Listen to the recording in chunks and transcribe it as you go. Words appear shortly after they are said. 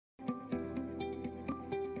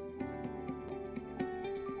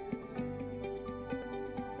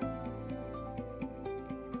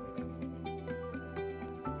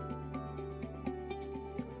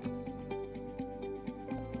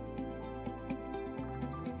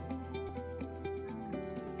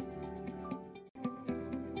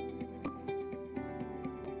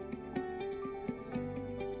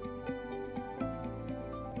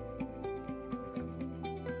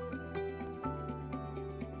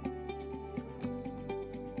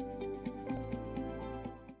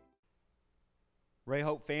Ray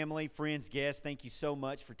Hope family, friends, guests, thank you so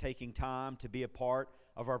much for taking time to be a part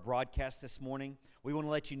of our broadcast this morning. We want to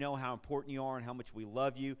let you know how important you are and how much we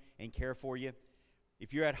love you and care for you.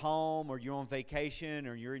 If you're at home or you're on vacation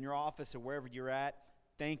or you're in your office or wherever you're at,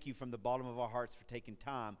 thank you from the bottom of our hearts for taking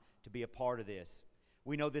time to be a part of this.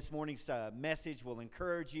 We know this morning's message will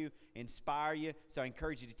encourage you, inspire you, so I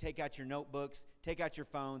encourage you to take out your notebooks, take out your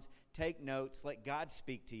phones, take notes, let God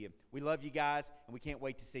speak to you. We love you guys, and we can't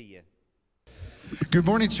wait to see you. Good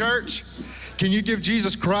morning, church. Can you give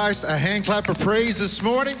Jesus Christ a hand clap of praise this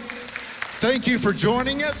morning? Thank you for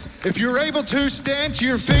joining us. If you're able to, stand to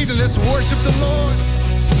your feet and let's worship the Lord.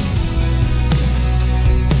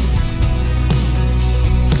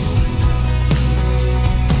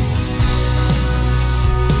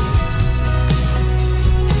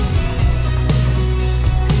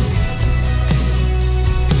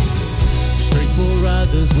 Strength will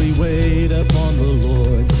rise as we wait upon the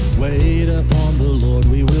Lord. Wait upon the Lord,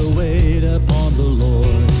 we will wait upon the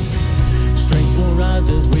Lord. Strength will rise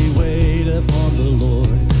as we wait upon the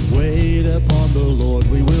Lord. Wait upon the Lord,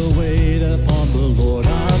 we will wait upon the Lord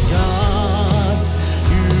our God.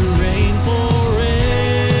 You reign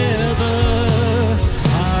forever,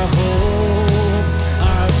 our hope,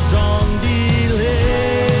 our strong deliverer.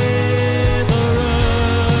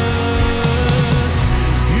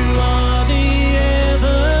 You are the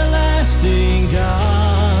everlasting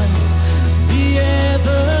God.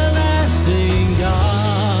 Everlasting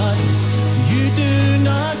God, you do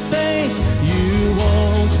not faint, you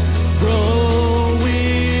won't grow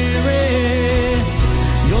weary.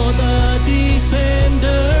 You're the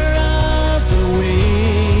defender of the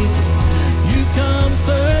weak. You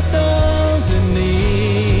comfort those in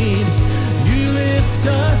need. You lift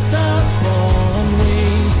us up on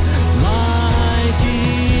wings like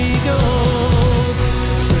eagles.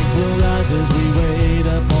 Strength will rise as we wait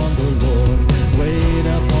upon the Lord. Wait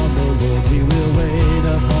upon the Lord, we will wait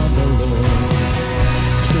upon the Lord.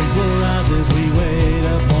 Strength will rise as we wait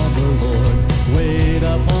upon the Lord. Wait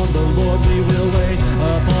upon the Lord, we will wait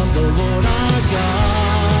upon the Lord our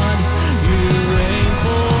God. You reign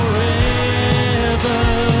forever,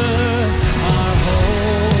 our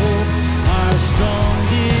hope, our strong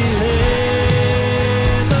deliverer.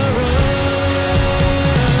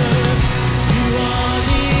 You are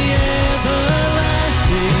the everlasting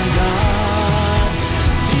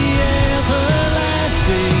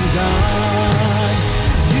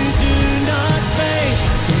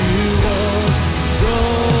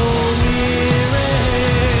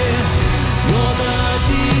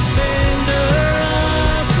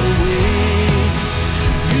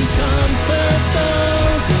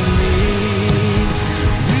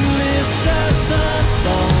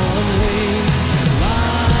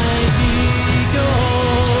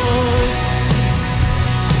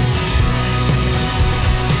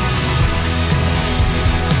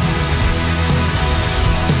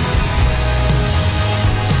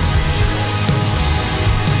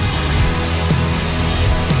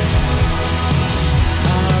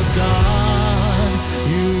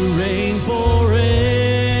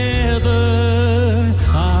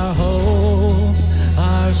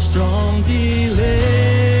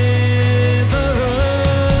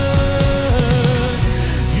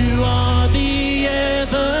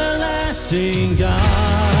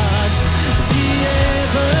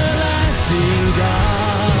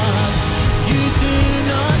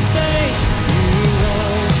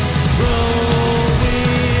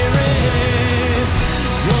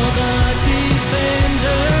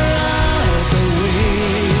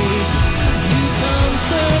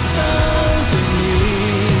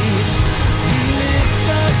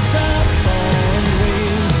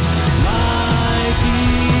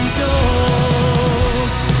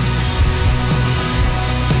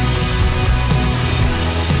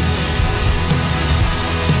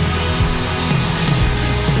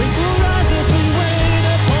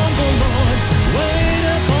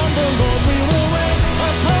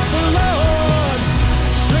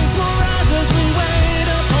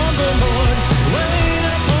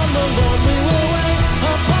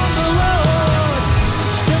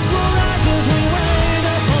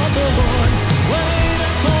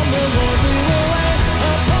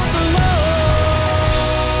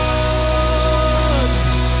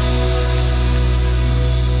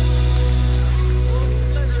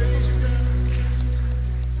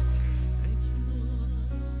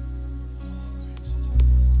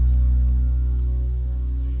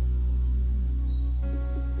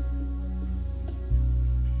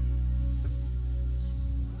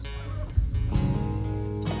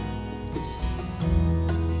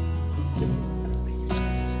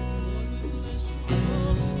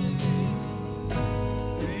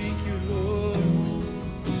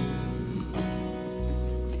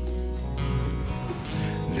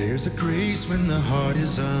There's a grace when the heart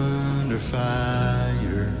is under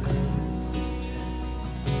fire.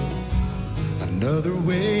 Another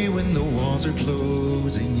way when the walls are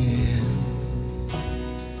closing in.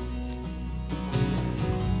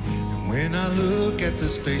 And when I look at the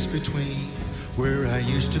space between where I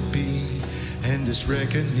used to be and this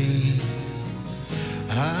reckoning,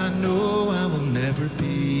 I know I will never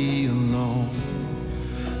be alone.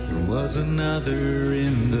 There was another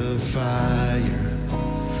in the fire,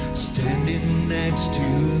 standing next to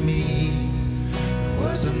me. There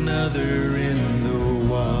was another in the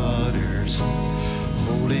waters,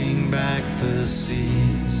 holding back the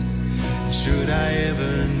seas. Should I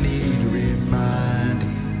ever need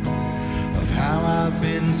reminding of how I've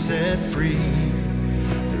been set free,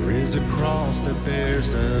 there is a cross that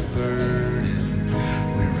bears the burden,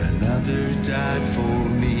 where another died for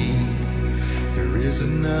me. There is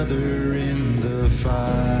another in the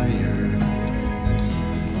fire.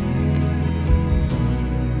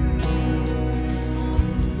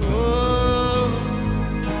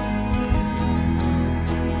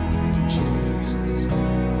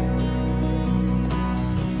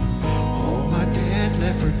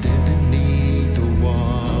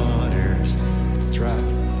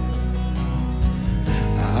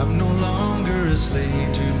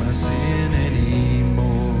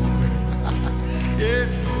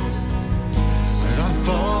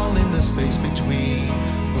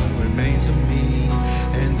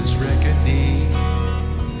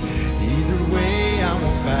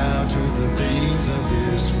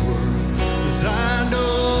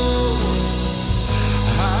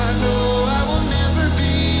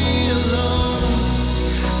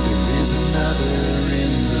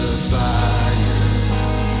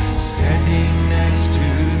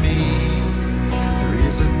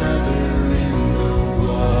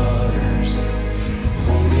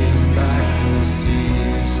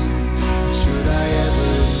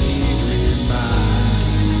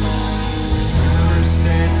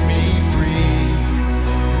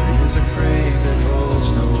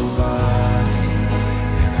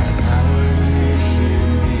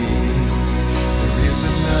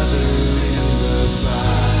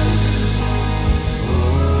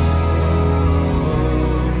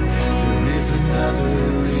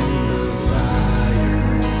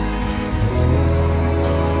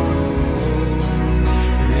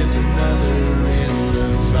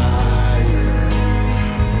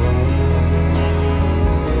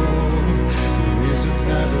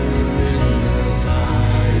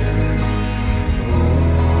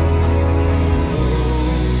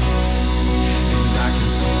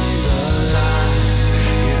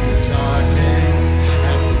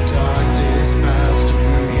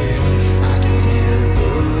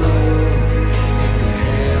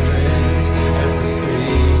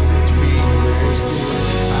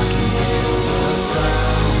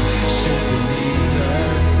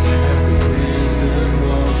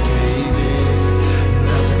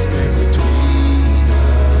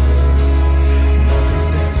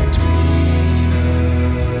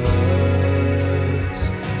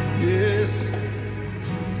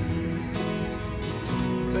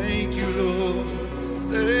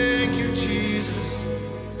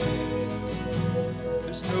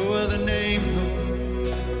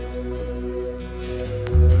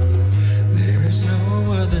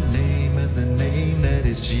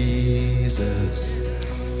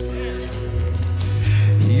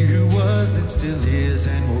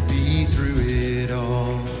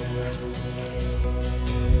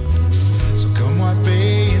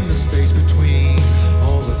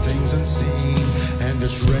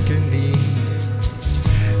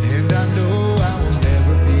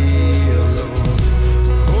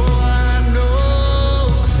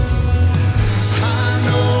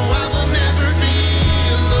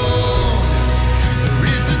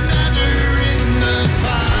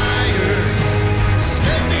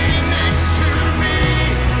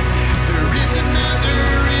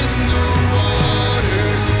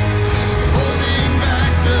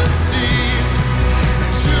 See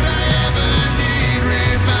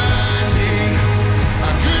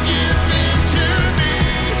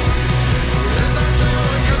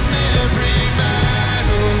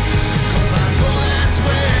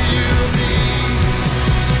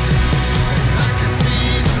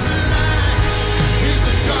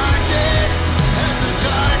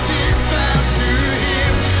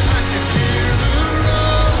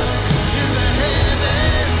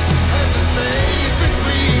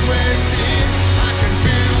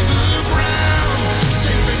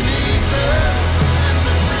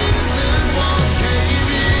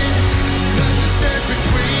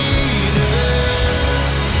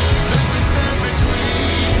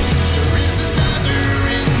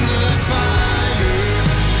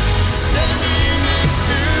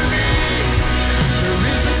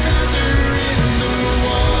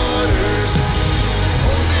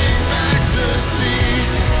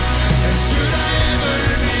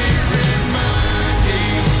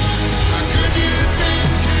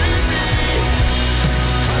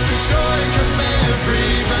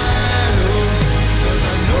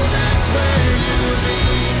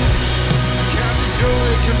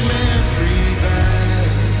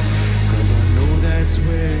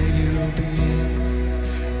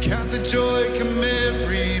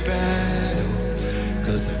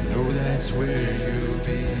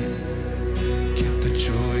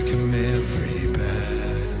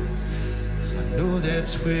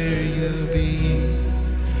that's where you'll be.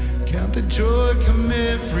 Count the joy, come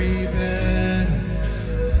every battle.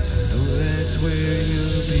 I know that's where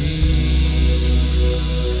you'll be.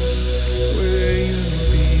 Where you'll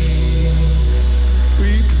be.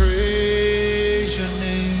 We praise your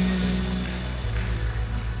name.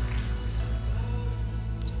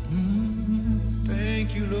 Thank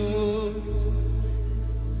you, Lord.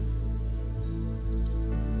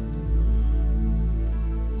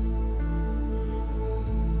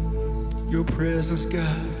 Your presence,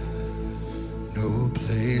 God, no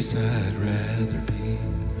place I'd rather be.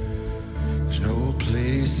 There's no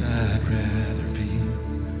place I'd rather be.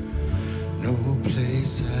 No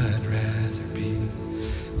place I'd rather be.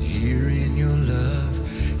 Here in your love,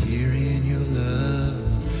 here in your love.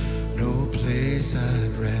 No place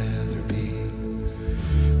I'd rather be.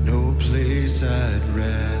 No place I'd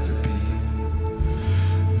rather be.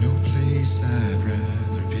 No place I'd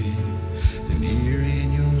rather be than here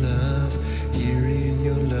in your love, here in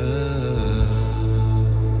your love.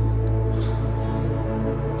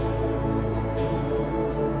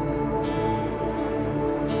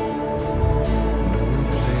 No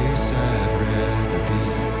place I'd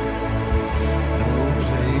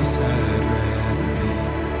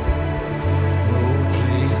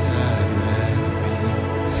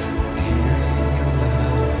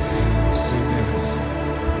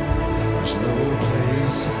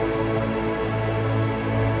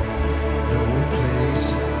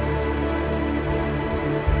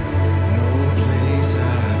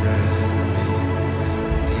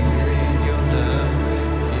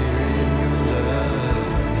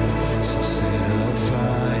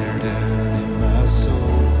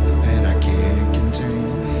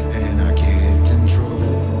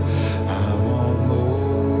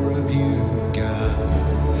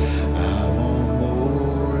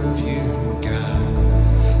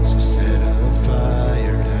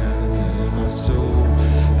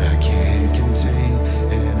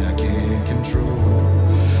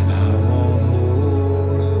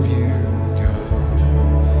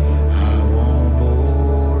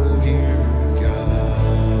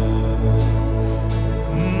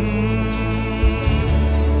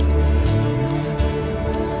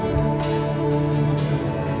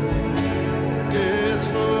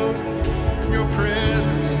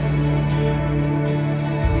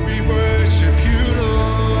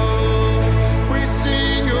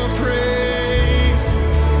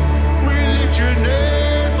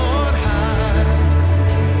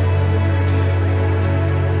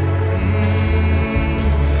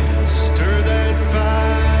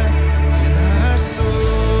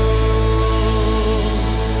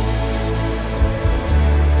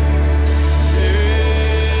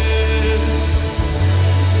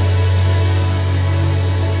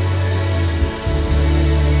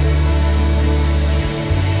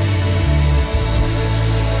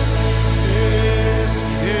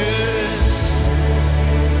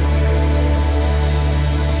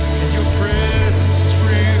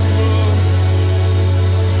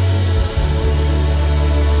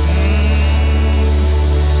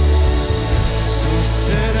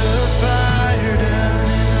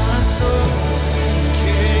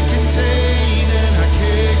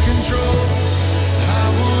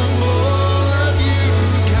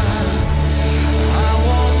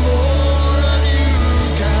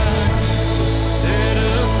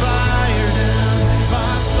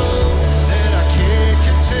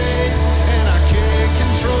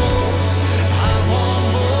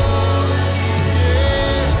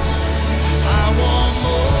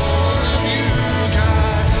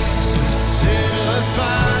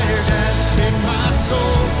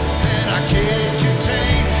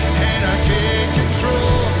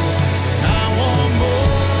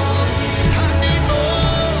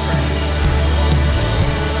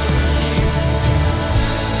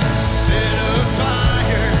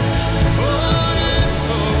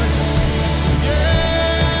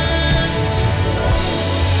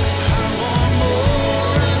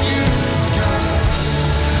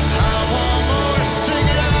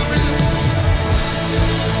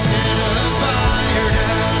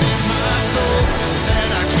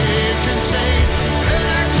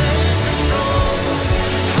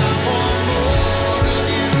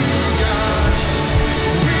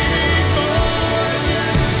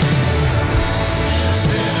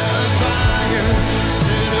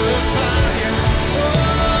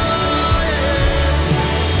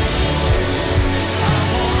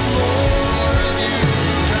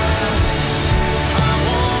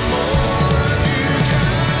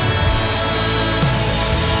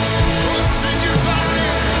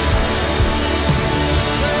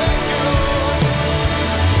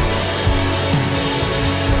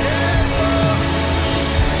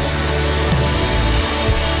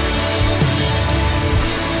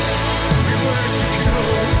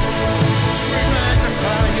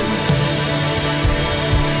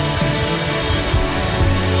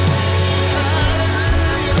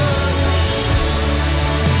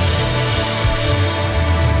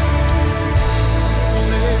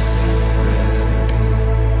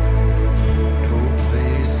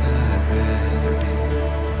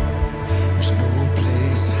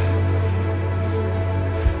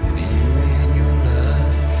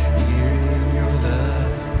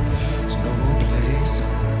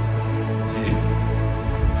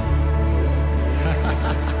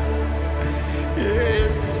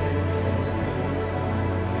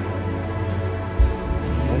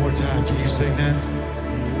sing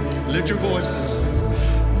that. Lift your voices.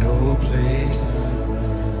 No place,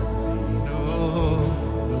 no,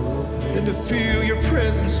 than to feel your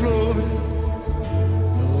presence, Lord.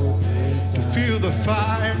 To feel the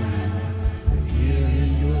fire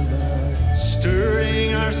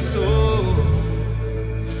stirring our soul.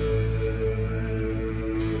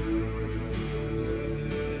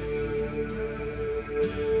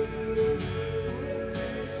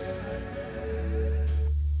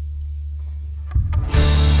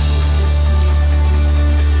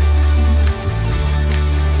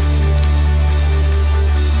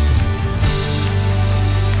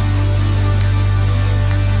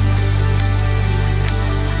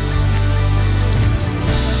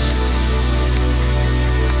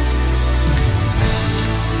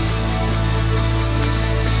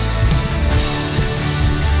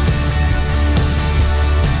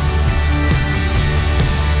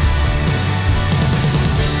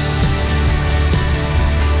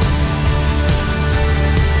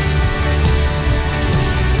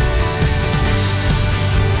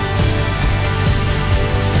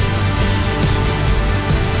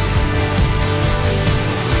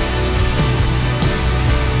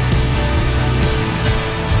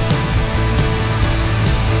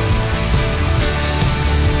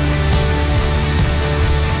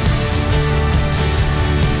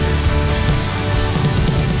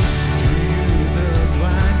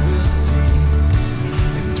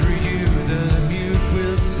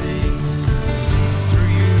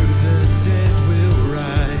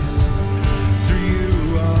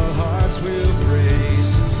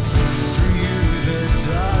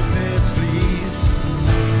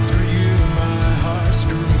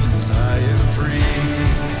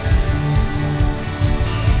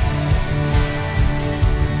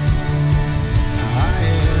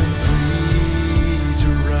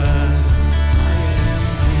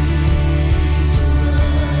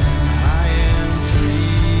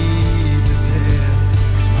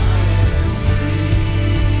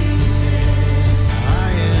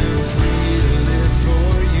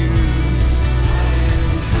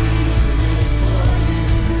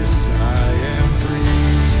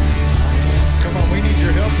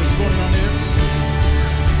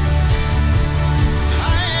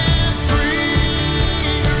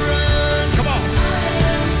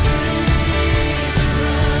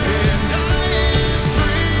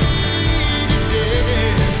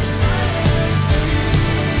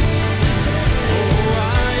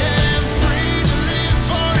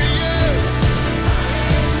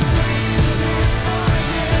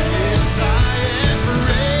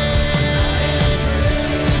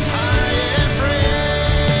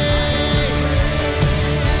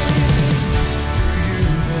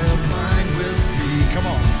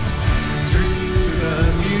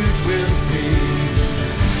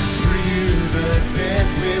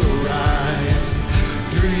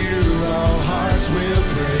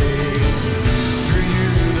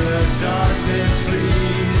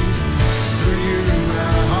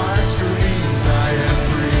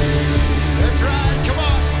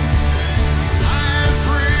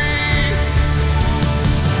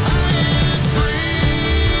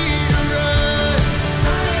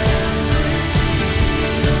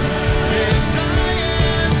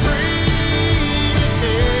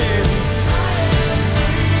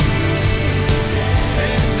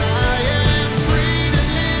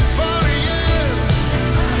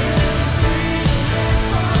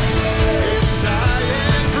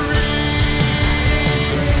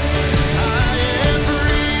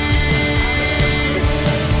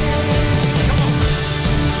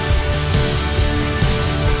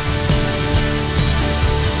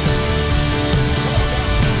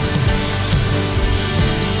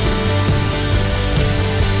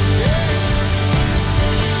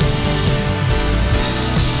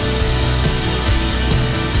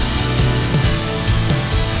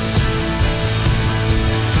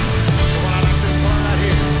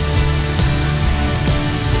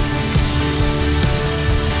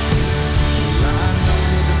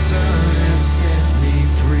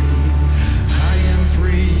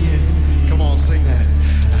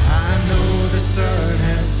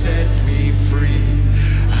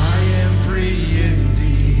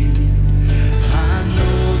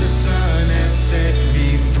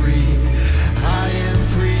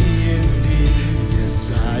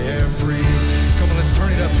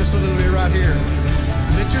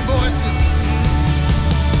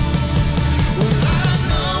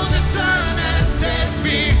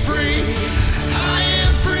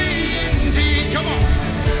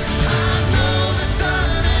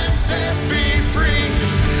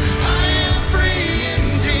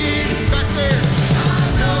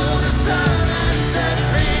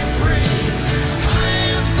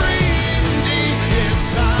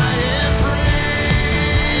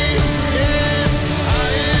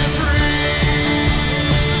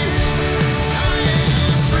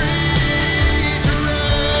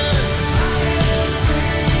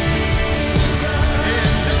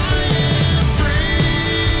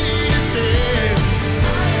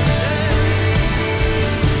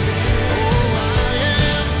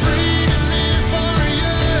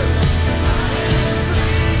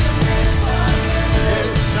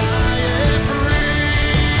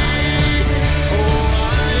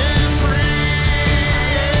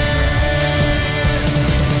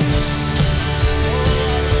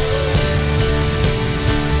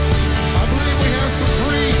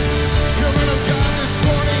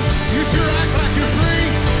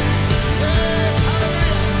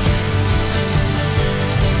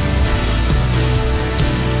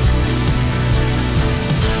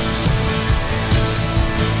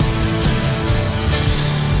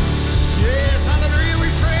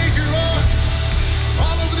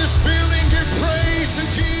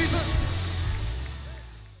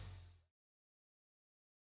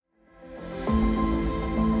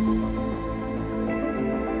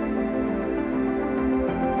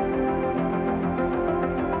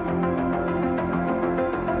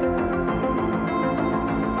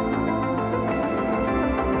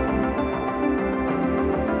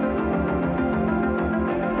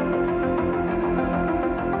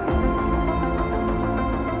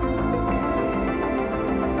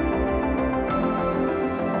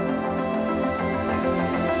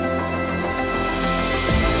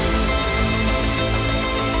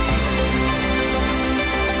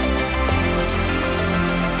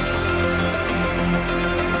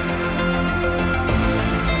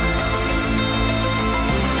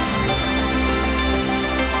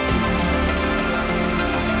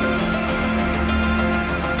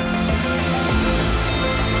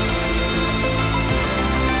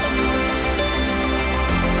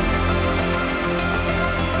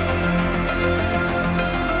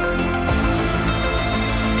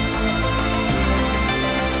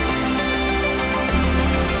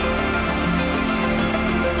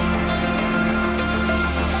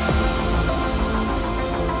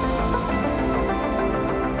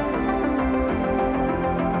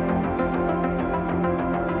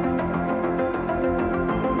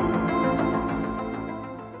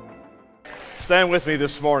 Stand with me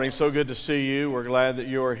this morning. So good to see you. We're glad that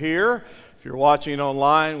you are here. If you're watching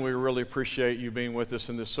online, we really appreciate you being with us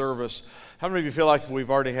in this service. How many of you feel like we've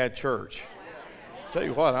already had church? Tell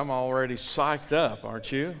you what, I'm already psyched up,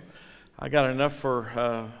 aren't you? I got enough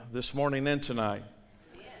for this morning and tonight,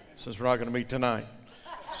 since we're not going to meet tonight.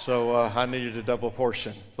 So I needed a double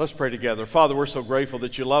portion. Let's pray together. Father, we're so grateful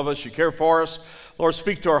that you love us, you care for us. Lord,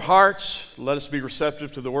 speak to our hearts. Let us be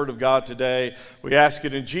receptive to the Word of God today. We ask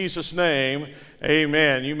it in Jesus' name.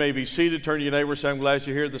 Amen. You may be seated. Turn to your neighbor and say, I'm glad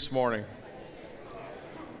you're here this morning.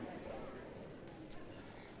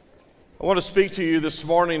 I want to speak to you this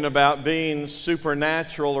morning about being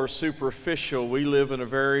supernatural or superficial. We live in a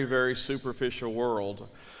very, very superficial world.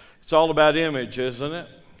 It's all about image, isn't it?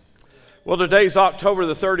 Well, today's October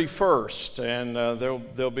the 31st, and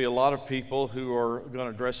there'll be a lot of people who are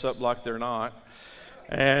going to dress up like they're not.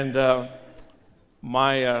 And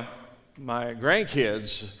my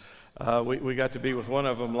grandkids, we got to be with one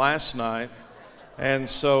of them last night. And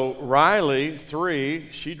so Riley, 3,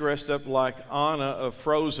 she dressed up like Anna of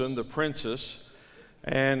Frozen, the princess.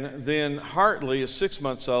 And then Hartley is 6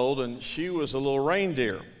 months old, and she was a little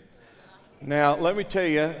reindeer. Now, let me tell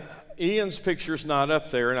you, Ian's picture's not up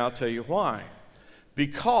there, and I'll tell you why.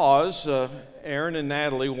 Because Aaron and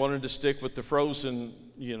Natalie wanted to stick with the Frozen,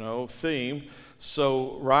 theme.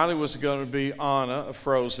 So Riley was going to be Anna of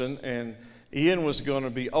Frozen, and Ian was going to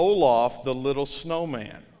be Olaf, the little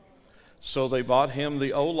snowman. So they bought him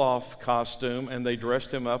the Olaf costume, and they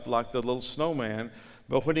dressed him up like the little snowman.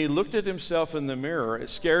 But when he looked at himself in the mirror, it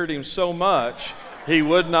scared him so much, he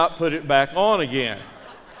would not put it back on again.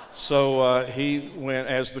 So he went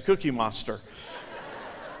as the Cookie Monster.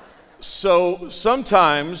 So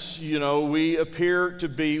sometimes, we appear to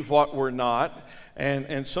be what we're not,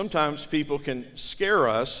 and sometimes people can scare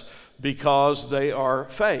us because they are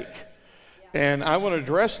fake. And I want to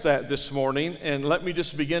address that this morning, and let me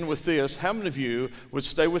just begin with this. How many of you would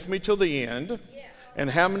stay with me till the end?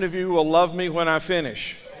 And how many of you will love me when I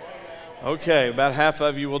finish? Okay, about half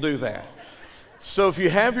of you will do that. So if you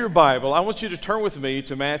have your Bible, I want you to turn with me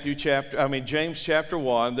to James chapter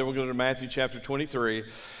 1, then we'll go to Matthew chapter 23.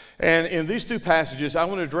 And in these two passages, I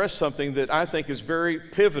want to address something that I think is very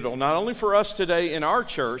pivotal, not only for us today in our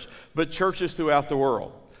church, but churches throughout the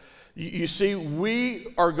world. You see, we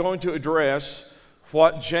are going to address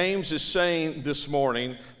what James is saying this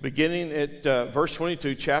morning, beginning at verse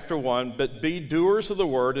 22, chapter 1, but be doers of the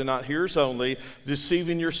word and not hearers only,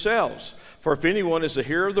 deceiving yourselves. For if anyone is a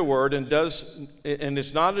hearer of the word and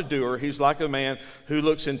is not a doer, he's like a man who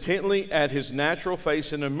looks intently at his natural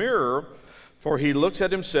face in a mirror, for he looks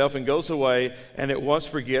at himself and goes away and at once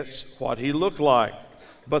forgets what he looked like.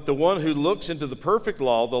 But the one who looks into the perfect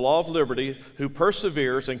law, the law of liberty, who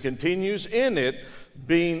perseveres and continues in it,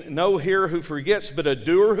 being no hearer who forgets, but a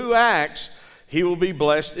doer who acts, he will be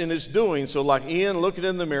blessed in his doing. So like Ian looking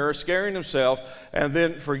in the mirror, scaring himself, and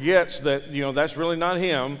then forgets that, that's really not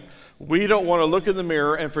him. We don't want to look in the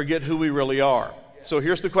mirror and forget who we really are. So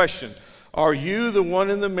here's the question. Are you the one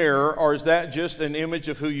in the mirror, or is that just an image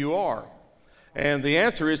of who you are? And the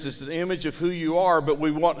answer is it's an image of who you are, but we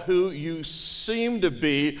want who you seem to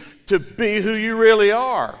be who you really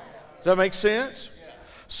are. Does that make sense?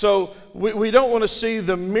 So we don't want to see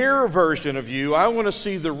the mirror version of you. I want to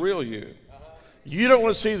see the real you. You don't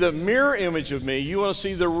want to see the mirror image of me. You want to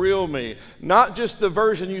see the real me. Not just the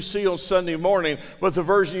version you see on Sunday morning, but the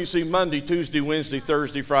version you see Monday, Tuesday, Wednesday,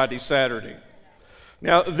 Thursday, Friday, Saturday.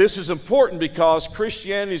 Now, this is important because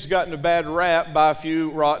Christianity's gotten a bad rap by a few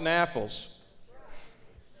rotten apples.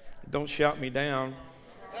 Don't shout me down.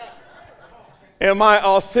 Am I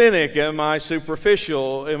authentic? Am I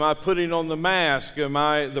superficial? Am I putting on the mask? Am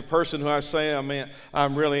I the person who I say I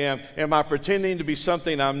really am? Am I pretending to be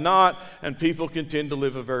something I'm not? And people can tend to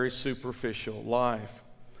live a very superficial life.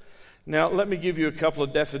 Now, let me give you a couple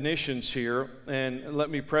of definitions here, and let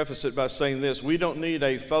me preface it by saying this. We don't need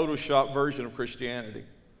a Photoshop version of Christianity.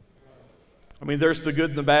 There's the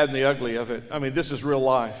good and the bad and the ugly of it. This is real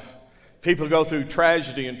life. People go through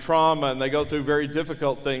tragedy and trauma, and they go through very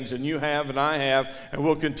difficult things, and you have and I have, and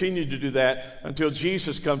we'll continue to do that until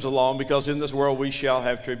Jesus comes along, because in this world we shall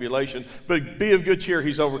have tribulation. But be of good cheer,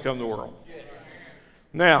 he's overcome the world.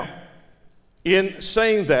 Now, in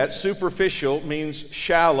saying that, superficial means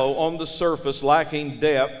shallow, on the surface, lacking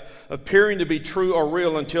depth, appearing to be true or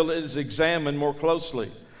real until it is examined more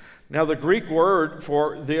closely. Now, the Greek word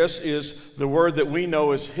for this is the word that we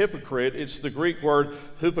know as hypocrite. It's the Greek word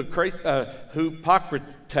hypokrites.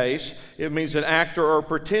 It means an actor or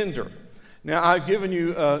pretender. Now, I've given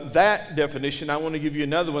you that definition. I want to give you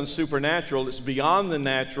another one, supernatural. It's beyond the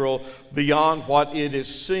natural, beyond what it is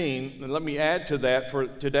seen. And let me add to that for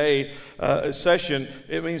today's session.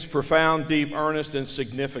 It means profound, deep, earnest, and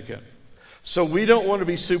significant. So we don't want to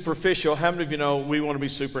be superficial. How many of you know we want to be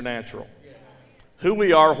supernatural? Who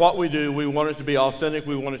we are, what we do, we want it to be authentic.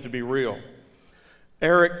 We want it to be real.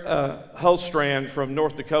 Eric Hulstrand from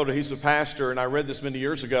North Dakota, he's a pastor, and I read this many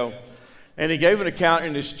years ago. And he gave an account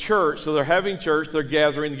in his church. So they're having church, they're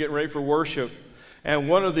gathering, getting ready for worship. And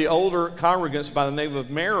one of the older congregants by the name of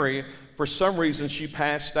Mary, for some reason, she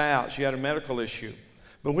passed out. She had a medical issue.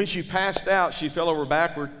 But when she passed out, she fell over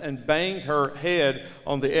backward and banged her head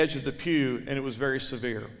on the edge of the pew, and it was very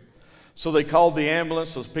severe. So they called the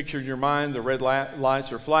ambulance. So picture in your mind, the red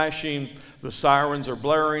lights are flashing, the sirens are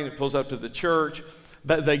blaring. It pulls up to the church.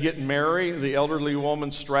 They get Mary, the elderly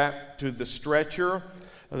woman, strapped to the stretcher.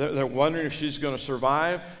 They're wondering if she's going to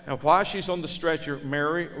survive. And while she's on the stretcher,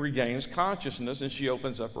 Mary regains consciousness and she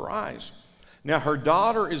opens up her eyes. Now, her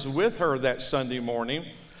daughter is with her that Sunday morning,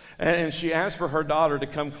 and she asked for her daughter to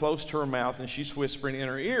come close to her mouth, and she's whispering in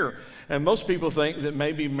her ear. And most people think that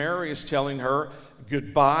maybe Mary is telling her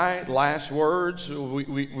goodbye, last words.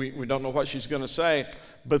 We don't know what she's going to say.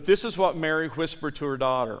 But this is what Mary whispered to her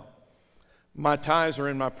daughter. "My tithes are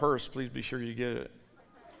in my purse. Please be sure you get it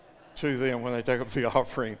to them when they take up the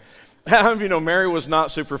offering." How many of you know Mary was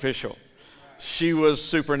not superficial? She was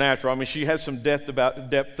supernatural. I mean, she had some depth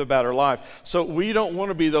about her life. So we don't want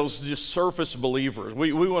to be those just surface believers.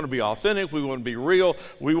 We want to be authentic. We want to be real.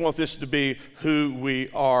 We want this to be who we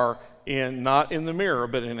are not in the mirror,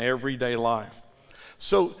 but in everyday life.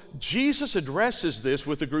 So Jesus addresses this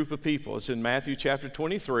with a group of people. It's in Matthew chapter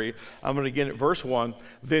 23. I'm going to begin at verse 1.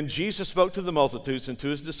 "Then Jesus spoke to the multitudes and to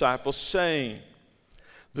his disciples, saying,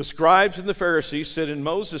 The scribes and the Pharisees sit in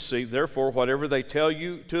Moses' seat. Therefore, whatever they tell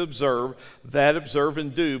you to observe, that observe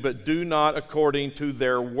and do, but do not according to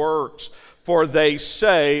their works. For they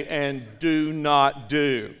say and do not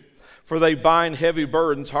do. For they bind heavy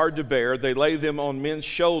burdens hard to bear. They lay them on men's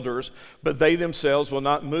shoulders, but they themselves will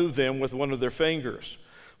not move them with one of their fingers.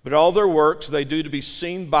 But all their works they do to be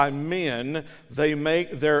seen by men. They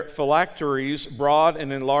make their phylacteries broad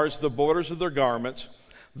and enlarge the borders of their garments.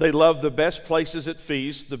 They love the best places at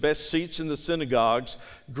feasts, the best seats in the synagogues,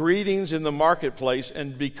 greetings in the marketplace,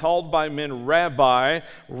 and be called by men Rabbi,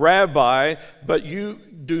 Rabbi. But you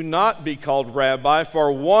do not be called Rabbi,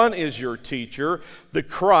 for one is your teacher, the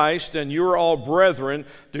Christ, and you are all brethren.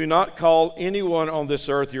 Do not call anyone on this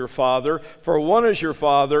earth your father, for one is your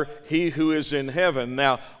Father, he who is in heaven."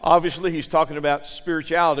 Now, obviously, he's talking about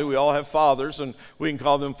spirituality. We all have fathers, and we can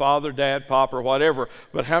call them father, dad, pop, or whatever.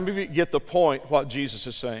 But how many of you get the point, what Jesus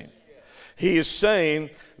is saying? He is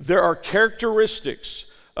saying there are characteristics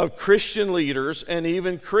of Christian leaders and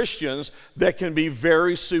even Christians that can be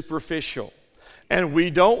very superficial. And we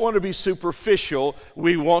don't want to be superficial.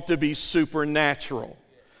 We want to be supernatural.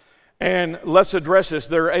 And let's address this.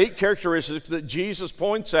 There are 8 characteristics that Jesus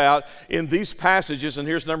points out in these passages. And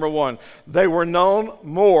here's number 1. They were known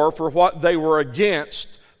more for what they were against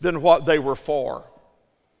than what they were for.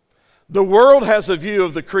 The world has a view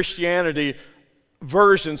of the Christianity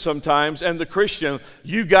version sometimes, and the Christian,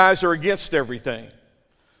 you guys are against everything.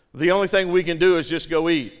 The only thing we can do is just go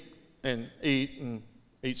eat and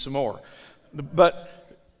eat some more.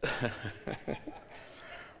 But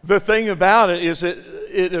the thing about it is that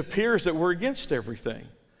it appears that we're against everything.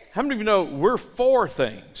 How many of you know we're for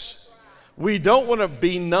things? We don't want to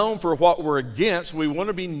be known for what we're against. We want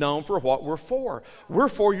to be known for what we're for. We're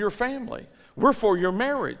for your family. We're for your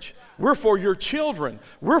marriage. We're for your children.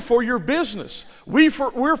 We're for your business.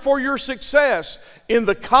 We're for your success in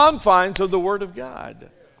the confines of the Word of God.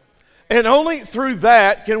 And only through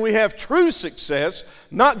that can we have true success,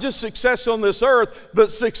 not just success on this earth,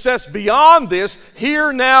 but success beyond this,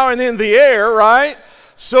 here, now, and in the air, right?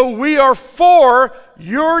 So we are for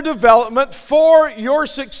your development, for your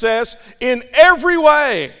success in every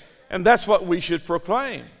way. And that's what we should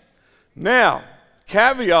proclaim. Now,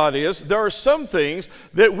 caveat is there are some things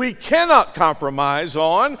that we cannot compromise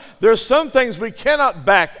on. There are some things we cannot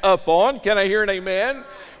back up on. Can I hear an amen?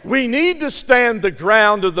 We need to stand the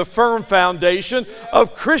ground of the firm foundation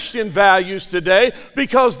of Christian values today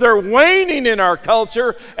because they're waning in our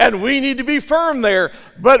culture and we need to be firm there.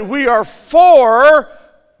 But we are for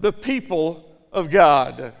the people of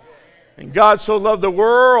God. And God so loved the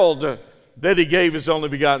world that He gave His only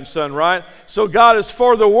begotten Son, right? So God is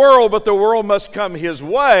for the world, but the world must come His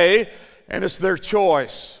way, and it's their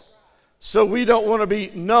choice. So we don't want to be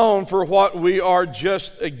known for what we are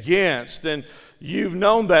just against. And you've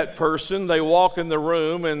known that person. They walk in the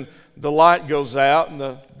room and the light goes out and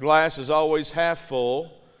the glass is always half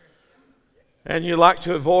full, and you like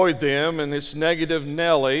to avoid them, and it's negative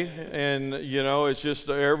Nelly, and it's just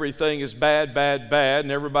everything is bad, bad, bad,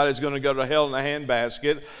 and everybody's going to go to hell in a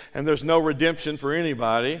handbasket, and there's no redemption for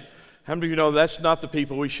anybody. How many of you know that's not the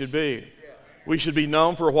people we should be? We should be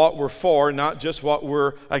known for what we're for, not just what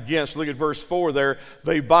we're against. Look at verse 4 there.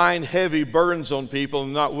 They bind heavy burdens on people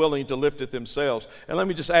and not willing to lift it themselves. And let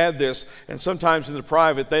me just add this, and sometimes in the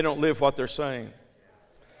private, they don't live what they're saying.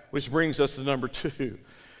 Which brings us to number 2.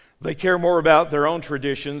 They care more about their own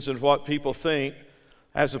traditions and what people think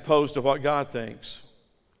as opposed to what God thinks.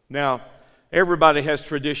 Now, everybody has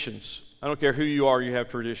traditions. I don't care who you are, you have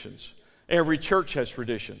traditions. Every church has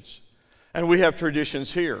traditions. And we have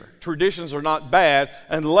traditions here. Traditions are not bad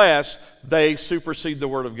unless they supersede the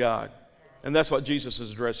Word of God. And that's what Jesus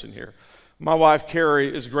is addressing here. My wife,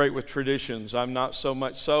 Carrie, is great with traditions. I'm not so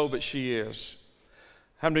much so, but she is.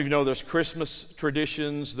 How many of you know there's Christmas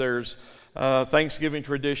traditions, there's Thanksgiving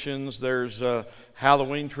traditions, there's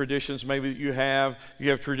Halloween traditions maybe that you have.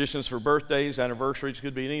 You have traditions for birthdays, anniversaries,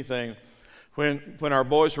 could be anything. When our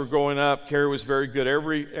boys were growing up, Carrie was very good.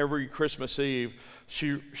 Every Christmas Eve,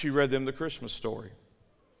 she read them the Christmas story.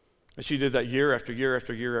 And she did that year after year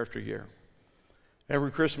after year after year.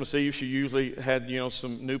 Every Christmas Eve, she usually had,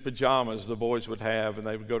 some new pajamas the boys would have, and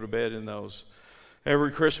they would go to bed in those.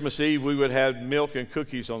 Every Christmas Eve, we would have milk and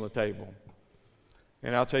cookies on the table.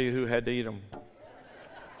 And I'll tell you who had to eat them.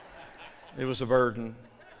 It was a burden,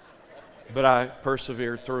 but I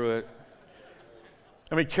persevered through it.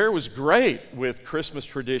 I mean, Carrie was great with Christmas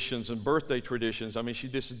traditions and birthday traditions. I mean, she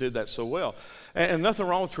just did that so well. And nothing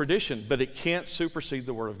wrong with tradition, but it can't supersede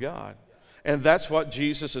the Word of God. And that's what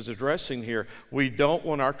Jesus is addressing here. We don't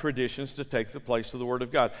want our traditions to take the place of the Word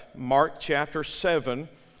of God. Mark chapter 7,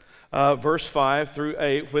 verse 5 through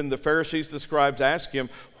 8, when the Pharisees, the scribes, asked him,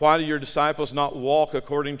 "Why do your disciples not walk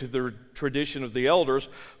according to the tradition of the elders,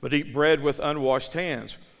 but eat bread with unwashed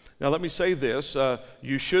hands?" Now, let me say this.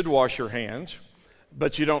 You should wash your hands.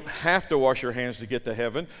 But you don't have to wash your hands to get to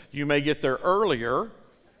heaven. You may get there earlier,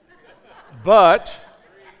 but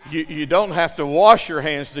you don't have to wash your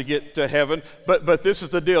hands to get to heaven. But this is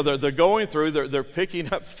the deal. They're going through, they're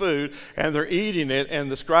picking up food, and they're eating it, and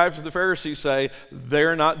the scribes and the Pharisees say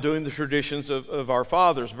they're not doing the traditions of our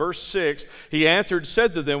fathers. Verse 6, he answered,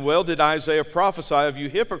 said to them, "Well, did Isaiah prophesy of you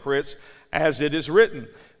hypocrites, as it is written?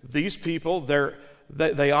 These people,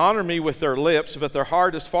 They honor me with their lips, but their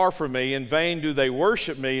heart is far from me. In vain do they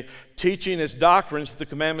worship me, teaching as doctrines the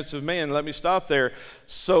commandments of men." Let me stop there.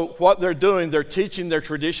 So what they're doing, they're teaching their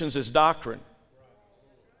traditions as doctrine.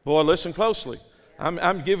 Boy, listen closely.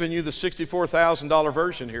 I'm giving you the $64,000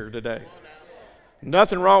 version here today.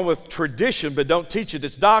 Nothing wrong with tradition, but don't teach it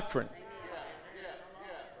as doctrine.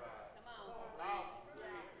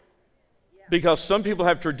 Because some people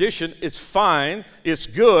have tradition, it's fine, it's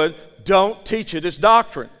good. Don't teach it as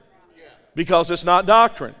doctrine, because it's not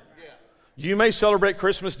doctrine. You may celebrate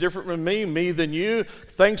Christmas different than me than you,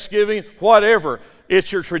 Thanksgiving, whatever.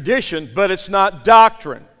 It's your tradition, but it's not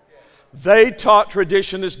doctrine. They taught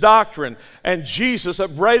tradition as doctrine, and Jesus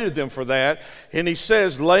upbraided them for that. And he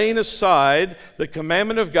says, laying aside the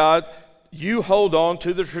commandment of God, you hold on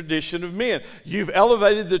to the tradition of men. You've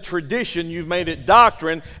elevated the tradition, you've made it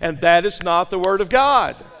doctrine, and that is not the Word of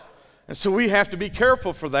God. And so we have to be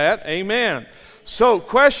careful for that. Amen. So,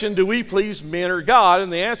 question, do we please men or God?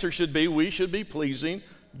 And the answer should be, we should be pleasing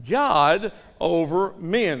God over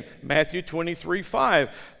men. Matthew 23:5.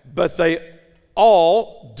 But they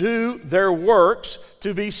all do their works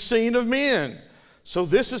to be seen of men. So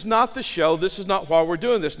this is not the show. This is not why we're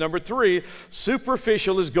doing this. Number 3,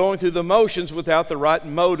 superficial is going through the motions without the right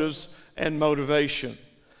motives and motivation.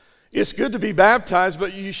 It's good to be baptized,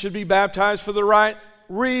 but you should be baptized for the right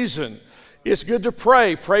reason. It's good to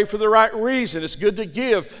pray for the right reason. It's good to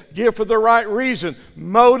give for the right reason.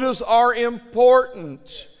 Motives are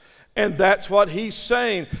important, and that's what he's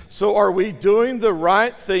saying. So are we doing the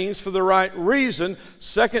right things for the right reason?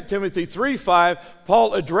 2 Timothy 3:5,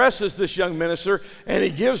 Paul addresses this young minister, and he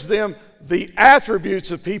gives them the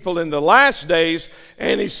attributes of people in the last days,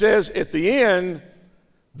 and he says at the end,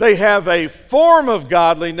 they have a form of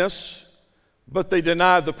godliness, but they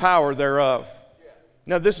deny the power thereof.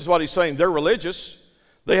 Now, this is what he's saying. They're religious.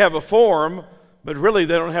 They have a form, but really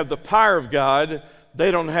they don't have the power of God. They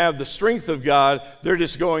don't have the strength of God. They're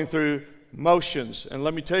just going through motions. And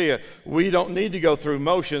let me tell you, we don't need to go through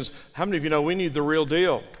motions. How many of you know we need the real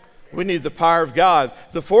deal? We need the power of God.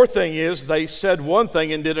 The fourth thing is they said one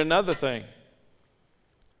thing and did another thing.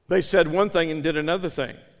 They said one thing and did another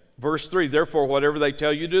thing. Verse 3, therefore, whatever they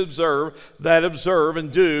tell you to observe, that observe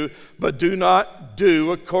and do, but do not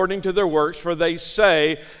do according to their works, for they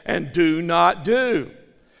say and do not do.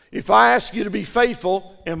 If I ask you to be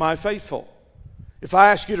faithful, am I faithful? If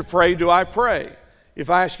I ask you to pray, do I pray?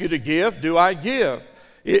 If I ask you to give, do I give?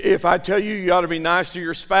 If I tell you you ought to be nice to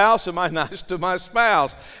your spouse, am I nice to my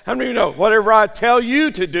spouse? How many of you know, whatever I tell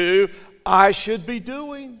you to do, I should be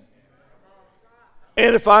doing?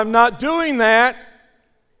 And if I'm not doing that,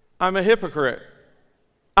 I'm a hypocrite.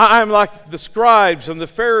 I'm like the scribes and the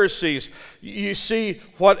Pharisees. You see,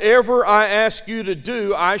 whatever I ask you to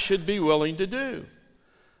do, I should be willing to do.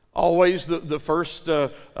 Always the first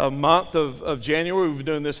month of January, we've been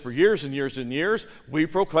doing this for years and years and years, we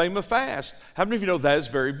proclaim a fast. How many of you know that is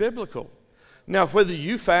very biblical? Now, whether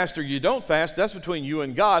you fast or you don't fast, that's between you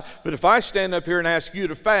and God. But if I stand up here and ask you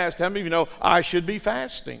to fast, how many of you know I should be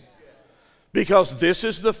fasting? Because this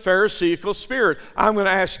is the Pharisaical spirit. I'm going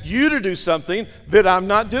to ask you to do something that I'm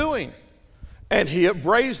not doing. And he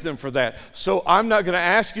upbraids them for that. So I'm not going to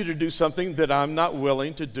ask you to do something that I'm not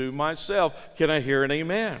willing to do myself. Can I hear an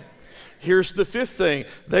amen? Here's the fifth thing.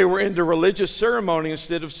 They were into religious ceremony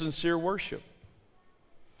instead of sincere worship.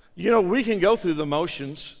 You know, we can go through the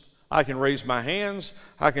motions. I can raise my hands.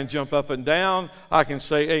 I can jump up and down. I can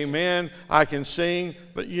say amen. I can sing.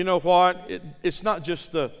 But you know what? It's not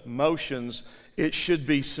just the motions. It should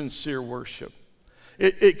be sincere worship.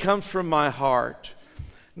 It comes from my heart.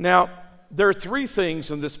 Now, there are three things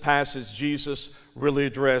in this passage Jesus really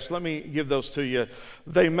addressed. Let me give those to you.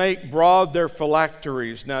 They make broad their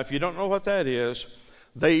phylacteries. Now, if you don't know what that is,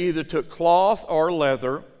 they either took cloth or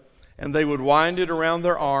leather, and they would wind it around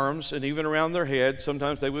their arms and even around their head.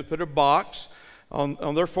 Sometimes they would put a box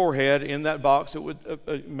on their forehead. In that box, it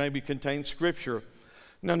would maybe contain Scripture.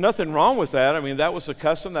 Now, nothing wrong with that. I mean, that was the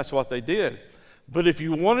custom. That's what they did. But if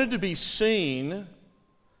you wanted to be seen,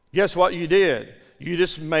 guess what you did? You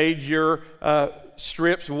just made your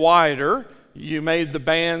strips wider. You made the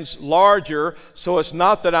bands larger. So it's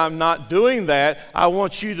not that I'm not doing that. I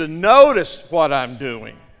want you to notice what I'm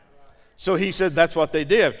doing. So he said that's what they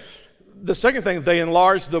did. The second thing, they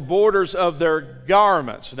enlarged the borders of their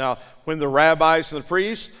garments. Now, when the rabbis and the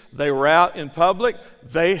priests, they were out in public,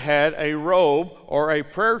 they had a robe or a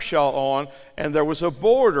prayer shawl on, and there was a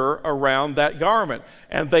border around that garment.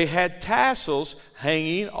 And they had tassels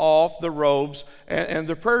hanging off the robes and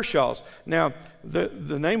the prayer shawls. Now,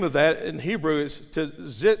 the name of that in Hebrew is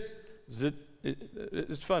zit.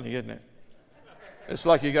 It's funny, isn't it? It's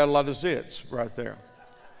like you got a lot of zits right there.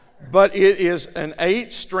 But it is an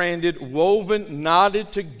 8-stranded, woven,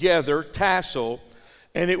 knotted together tassel,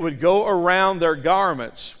 and it would go around their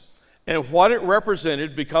garments. And what it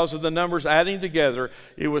represented, because of the numbers adding together,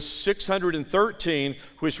 it was 613,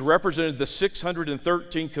 which represented the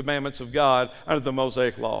 613 commandments of God under the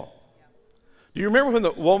Mosaic Law. Do you remember when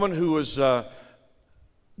the woman who was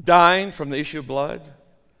dying from the issue of blood,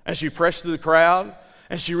 and she pressed through the crowd,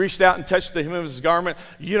 and she reached out and touched the hem of his garment?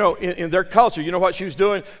 You know, in their culture, you know what she was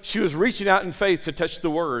doing? She was reaching out in faith to touch the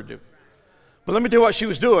Word. But let me tell you what she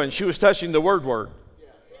was doing. She was touching the Word.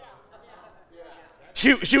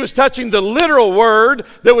 She was touching the literal Word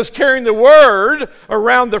that was carrying the Word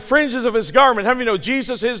around the fringes of his garment. How many know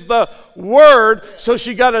Jesus is the Word? So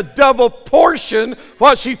she got a double portion.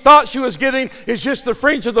 What she thought she was getting is just the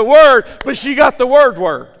fringe of the Word, but she got the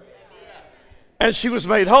Word. And she was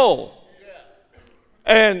made whole.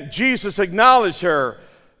 And Jesus acknowledged her.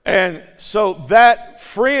 And so that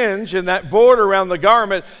fringe and that border around the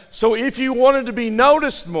garment, so if you wanted to be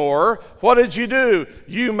noticed more, what did you do?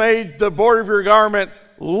 You made the border of your garment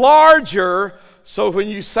larger, so when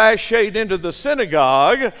you sashayed into the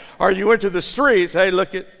synagogue or you went to the streets, hey,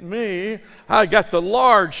 look at me, I got the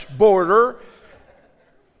large border.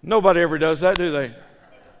 Nobody ever does that, do they?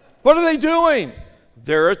 What are they doing?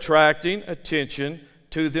 They're attracting attention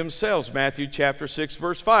to themselves. Matthew chapter 6,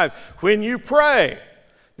 verse 5. When you pray.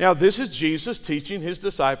 Now, this is Jesus teaching his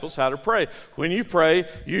disciples how to pray. When you pray,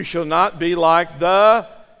 you shall not be like the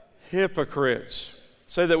hypocrites.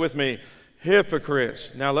 Say that with me. Hypocrites.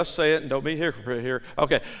 Now, let's say it and don't be hypocrite here.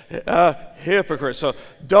 Okay. Hypocrites. So,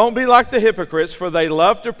 don't be like the hypocrites, for they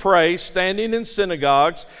love to pray standing in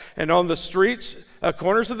synagogues and on the streets,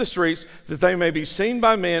 corners of the streets, that they may be seen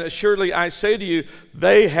by men. Assuredly, I say to you,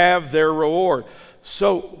 they have their reward.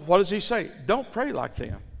 So what does he say? Don't pray like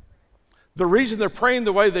them. The reason they're praying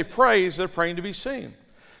the way they pray is they're praying to be seen.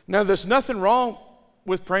 Now, there's nothing wrong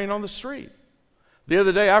with praying on the street. The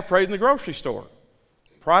other day, I prayed in the grocery store.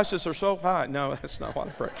 Prices are so high. No, that's not what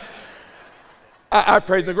I prayed. I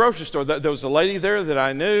prayed in the grocery store. There was a lady there that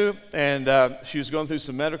I knew, and she was going through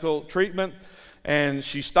some medical treatment. And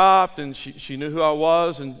she stopped, and she knew who I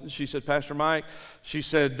was, and she said, Pastor Mike, she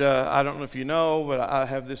said, I don't know if you know, but I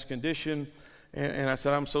have this condition. And I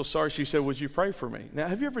said, I'm so sorry. She said, would you pray for me? Now,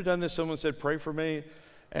 have you ever done this? Someone said, pray for me,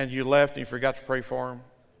 and you left and you forgot to pray for them?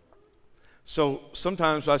 So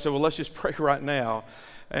sometimes I said, well, let's just pray right now.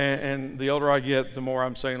 And the older I get, the more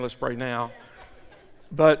I'm saying, let's pray now.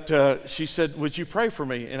 But she said, would you pray for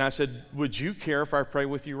me? And I said, would you care if I pray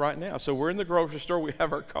with you right now? So we're in the grocery store. We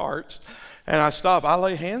have our carts. And I stop. I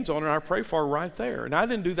lay hands on her, and I pray for her right there. And I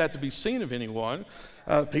didn't do that to be seen of anyone.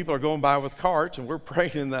 People are going by with carts, and we're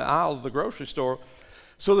praying in the aisle of the grocery store.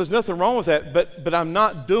 So there's nothing wrong with that. But I'm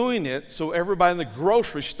not doing it so everybody in the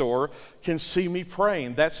grocery store can see me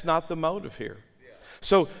praying. That's not the motive here.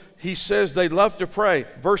 So he says they love to pray.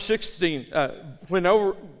 Verse 16,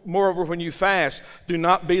 moreover, when you fast, do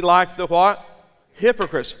not be like the what?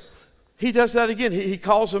 Hypocrites. He does that again. He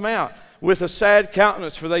calls them out. With a sad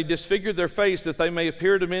countenance, for they disfigured their face, that they may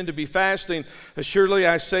appear to men to be fasting. Assuredly,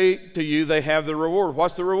 I say to you, they have the reward.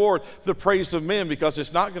 What's the reward? The praise of men, because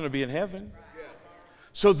it's not going to be in heaven.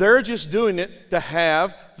 So they're just doing it to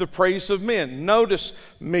have the praise of men. Notice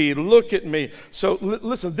me, look at me. So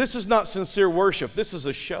listen, this is not sincere worship. This is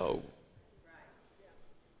a show.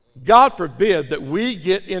 God forbid that we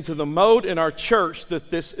get into the mode in our church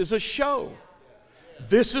that this is a show.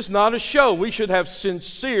 This is not a show. We should have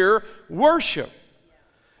sincere worship.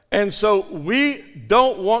 And so we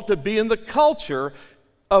don't want to be in the culture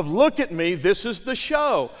of look at me, this is the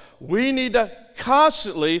show. We need to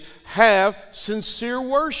constantly have sincere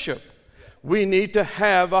worship. We need to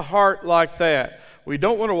have a heart like that. We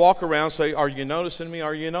don't want to walk around and say, are you noticing me?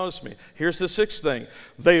 Are you noticing me? Here's the sixth thing.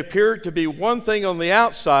 They appear to be one thing on the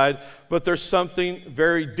outside, but there's something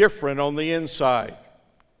very different on the inside.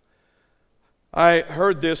 I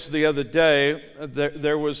heard this the other day.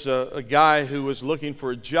 There was a guy who was looking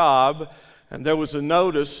for a job, and there was a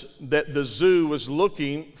notice that the zoo was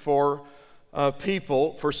looking for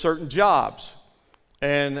people for certain jobs.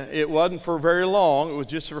 And it wasn't for very long. It was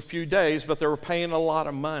just for a few days, but they were paying a lot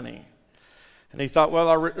of money. And he thought, well,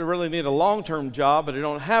 I really need a long-term job, but I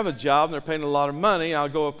don't have a job, and they're paying a lot of money. I'll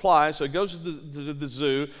go apply. So he goes to the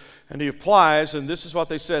zoo, and he applies, and this is what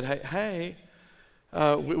they said. Hey,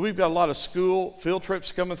 we've got a lot of school field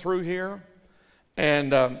trips coming through here,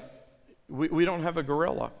 and we don't have a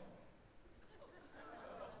gorilla.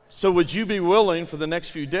 So would you be willing for the next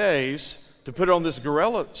few days to put on this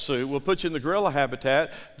gorilla suit? We'll put you in the gorilla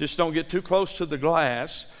habitat. Just don't get too close to the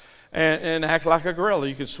glass and act like a gorilla.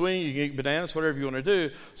 You can swing, you can eat bananas, whatever you want to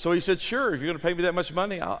do. So he said, sure, if you're going to pay me that much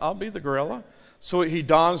money, I'll be the gorilla. So he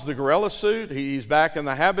dons the gorilla suit. He's back in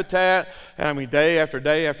the habitat. And I mean, day after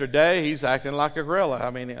day after day, he's acting like a gorilla. I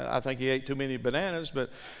mean, I think he ate too many bananas. But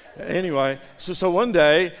anyway, so one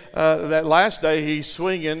day, that last day, he's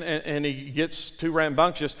swinging and he gets too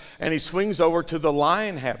rambunctious. And he swings over to the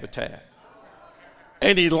lion habitat.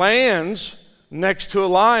 And he lands next to a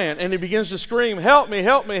lion. And he begins to scream, help me,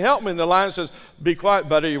 help me, help me. And the lion says, be quiet,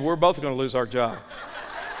 buddy. We're both going to lose our job.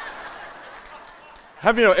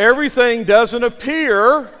 How many know everything doesn't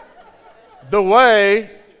appear the way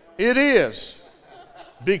it is?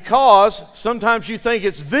 Because sometimes you think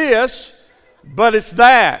it's this, but it's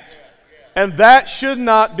that. And that should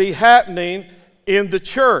not be happening in the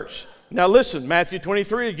church. Now listen, Matthew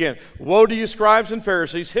 23 again. Woe to you, scribes and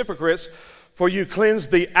Pharisees, hypocrites, for you cleanse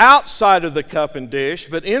the outside of the cup and dish,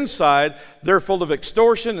 but inside they're full of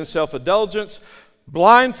extortion and self-indulgence.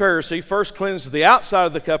 Blind Pharisee, first cleanse the outside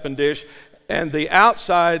of the cup and dish, and the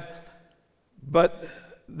outside, but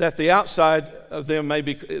that the outside of them may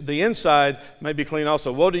be, the inside may be clean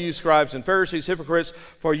also. Woe to you, scribes and Pharisees, hypocrites,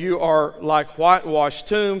 for you are like whitewashed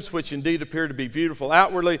tombs, which indeed appear to be beautiful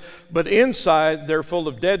outwardly, but inside they're full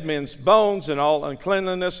of dead men's bones and all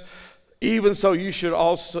uncleanliness. Even so, you should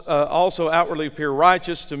also outwardly appear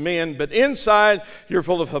righteous to men, but inside you're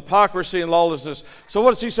full of hypocrisy and lawlessness. So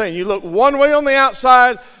what is he saying? You look one way on the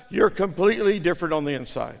outside, you're completely different on the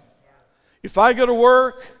inside. If I go to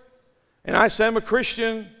work and I say I'm a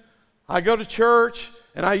Christian, I go to church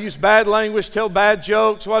and I use bad language, tell bad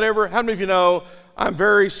jokes, whatever, how many of you know I'm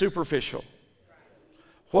very superficial?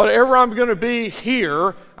 Whatever I'm going to be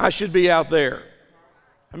here, I should be out there.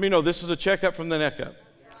 How many know this is a checkup from the neck up?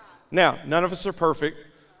 Now, none of us are perfect.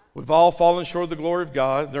 We've all fallen short of the glory of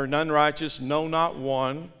God. There are none righteous, no, not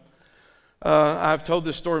one. I've told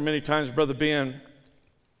this story many times. Brother Ben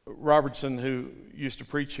Robertson, who used to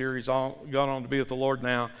preach here, he's gone on to be with the Lord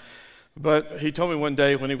now. But he told me one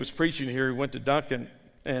day when he was preaching here, he went to Duncan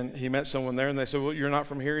and he met someone there, and they said, well, you're not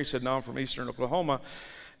from here? He said, no, I'm from Eastern Oklahoma.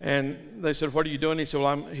 And they said, what are you doing? He said, well,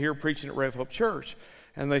 I'm here preaching at Rev Hope Church.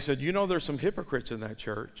 And they said, you know there's some hypocrites in that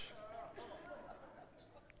church.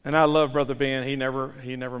 And I love Brother Ben. He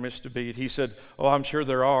never missed a beat. He said, oh, I'm sure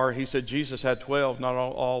there are. He said, Jesus had 12. Not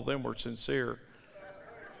all of them were sincere.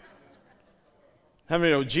 How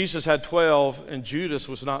many know Jesus had 12 and Judas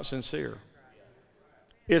was not sincere?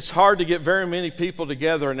 It's hard to get very many people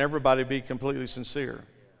together and everybody be completely sincere.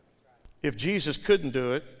 If Jesus couldn't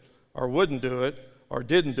do it, or wouldn't do it, or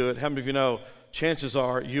didn't do it, how many of you know chances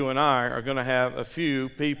are you and I are going to have a few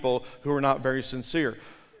people who are not very sincere?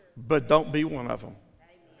 But don't be one of them.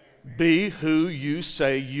 Be who you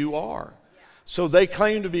say you are. So they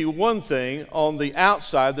claim to be one thing on the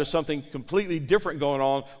outside. There's something completely different going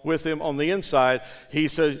on with them on the inside. He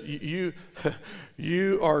says, you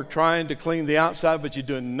are trying to clean the outside, but you're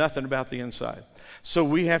doing nothing about the inside. So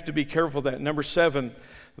we have to be careful of that. Number 7,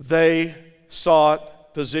 they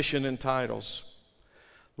sought position and titles.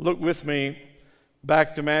 Look with me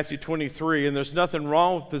back to Matthew 23, and there's nothing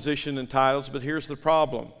wrong with position and titles, but here's the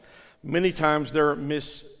problem. Many times they're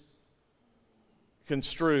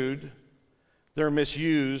misconstrued, they're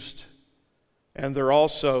misused, and they're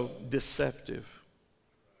also deceptive.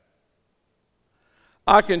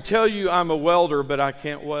 I can tell you I'm a welder, but I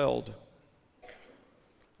can't weld.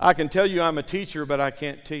 I can tell you I'm a teacher, but I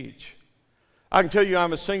can't teach. I can tell you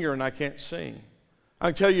I'm a singer, and I can't sing. I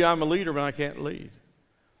can tell you I'm a leader, but I can't lead.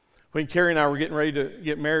 When Carrie and I were getting ready to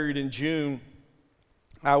get married in June,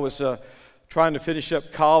 I was trying to finish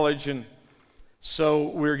up college, and so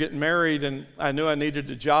we were getting married, and I knew I needed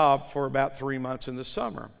a job for about 3 months in the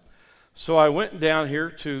summer. So I went down here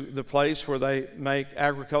to the place where they make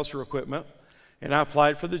agricultural equipment, and I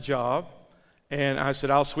applied for the job, and I said,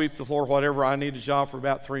 I'll sweep the floor, whatever, I need a job for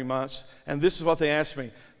about 3 months. And this is what they asked me.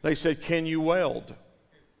 They said, can you weld?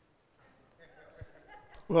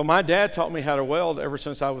 Well, my dad taught me how to weld ever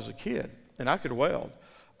since I was a kid, and I could weld.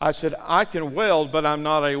 I said, I can weld, but I'm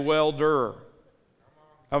not a welder.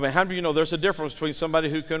 I mean, how do you know there's a difference between somebody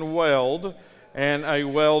who can weld and a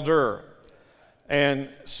welder? And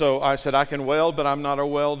so I said, I can weld, but I'm not a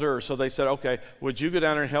welder. So they said, okay, would you go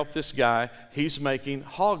down there and help this guy? He's making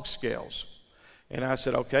hog scales. And I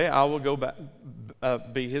said, okay, I will go back,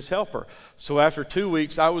 be his helper. So after 2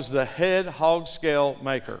 weeks, I was the head hog scale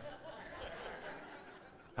maker.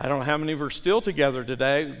 I don't know how many of are still together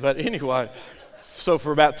today, but anyway. So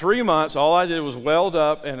for about 3 months, all I did was weld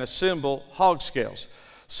up and assemble hog scales.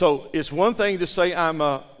 So it's one thing to say I'm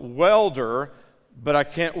a welder, but I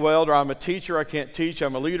can't weld, or I'm a teacher, I can't teach,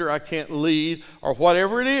 I'm a leader, I can't lead, or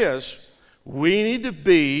whatever it is. We need to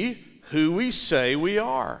be who we say we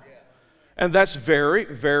are. And that's very,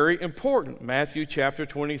 very important. Matthew chapter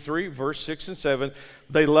 23, verse 6 and 7.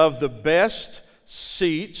 They love the best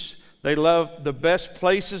seats. They love the best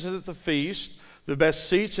places at the feast, the best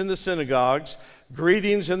seats in the synagogues,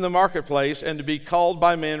 greetings in the marketplace, and to be called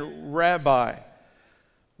by men rabbi.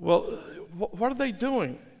 Well, what are they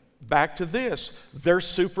doing? Back to this. They're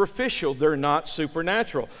superficial. They're not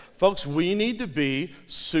supernatural. Folks, we need to be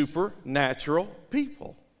supernatural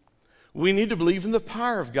people. We need to believe in the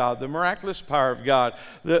power of God, the miraculous power of God,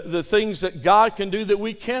 the things that God can do that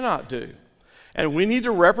we cannot do. And we need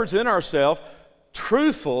to represent ourselves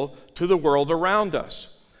truthful to the world around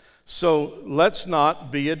us. So let's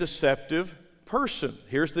not be a deceptive person.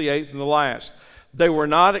 Here's the 8th and the last. They were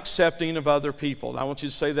not accepting of other people. And I want you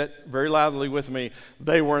to say that very loudly with me.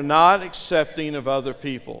 They were not accepting of other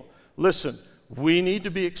people. Listen, we need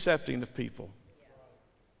to be accepting of people.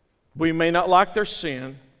 We may not like their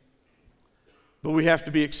sin, but we have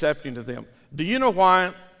to be accepting of them. Do you know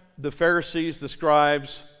why the Pharisees, the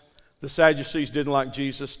scribes, the Sadducees didn't like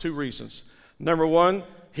Jesus? 2 reasons. Number 1,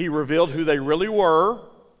 he revealed who they really were,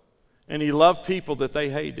 and he loved people that they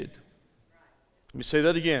hated. Let me say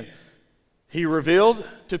that again. He revealed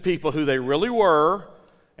to people who they really were,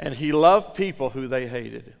 and he loved people who they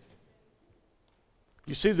hated.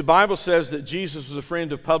 You see, the Bible says that Jesus was a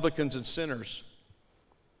friend of publicans and sinners.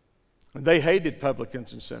 And they hated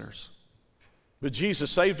publicans and sinners. But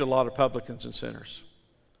Jesus saved a lot of publicans and sinners.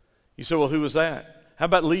 You say, well, who was that? How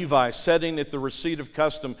about Levi sitting at the receipt of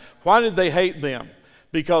custom? Why did they hate them?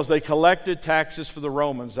 Because they collected taxes for the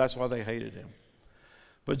Romans. That's why they hated him.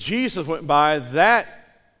 But Jesus went by that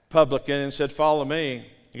publican and said, follow me.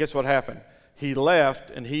 And guess what happened? He left,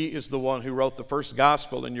 and he is the one who wrote the first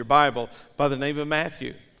gospel in your Bible by the name of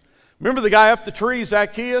Matthew. Remember the guy up the tree,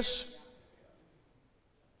 Zacchaeus?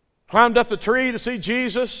 Climbed up the tree to see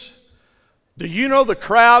Jesus. Do you know the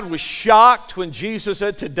crowd was shocked when Jesus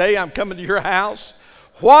said, today I'm coming to your house?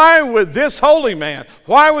 Why would this holy man,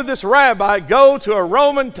 why would this rabbi go to a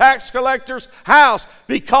Roman tax collector's house?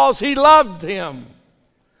 Because he loved him.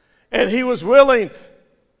 And he was willing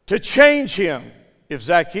to change him if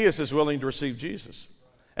Zacchaeus is willing to receive Jesus.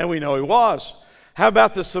 And we know he was. How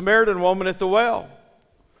about the Samaritan woman at the well?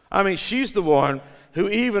 I mean, she's the one who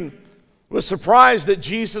even was surprised that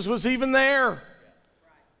Jesus was even there.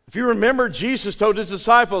 If you remember, Jesus told his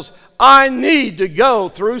disciples, I need to go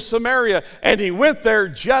through Samaria. And he went there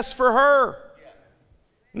just for her.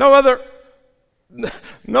 No other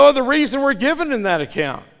reason we're given in that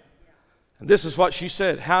account. And this is what she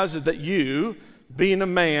said. How is it that you, being a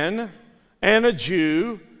man and a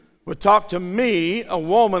Jew, would talk to me, a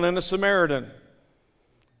woman and a Samaritan?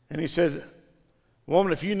 And he said,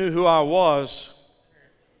 woman, if you knew who I was,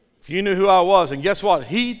 and guess what?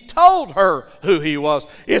 He told her who he was.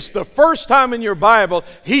 It's the first time in your Bible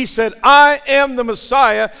he said, I am the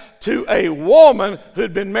Messiah, to a woman who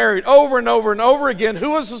had been married over and over and over again,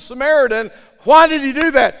 who was a Samaritan. Why did he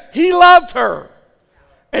do that? He loved her,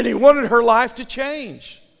 and he wanted her life to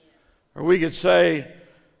change. Or we could say,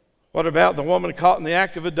 what about the woman caught in the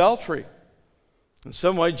act of adultery? In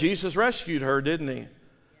some way, Jesus rescued her, didn't he?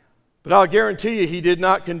 But I'll guarantee you, he did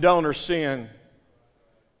not condone her sin.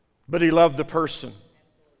 But he loved the person.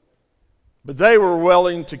 But they were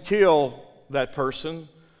willing to kill that person,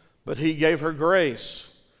 but he gave her grace.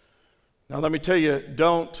 Now let me tell you,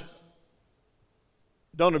 don't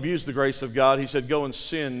abuse the grace of God. He said, go and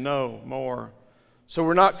sin no more. So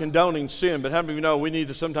we're not condoning sin, but how many of you know we need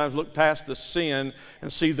to sometimes look past the sin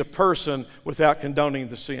and see the person without condoning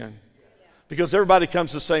the sin? Because everybody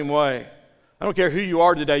comes the same way. I don't care who you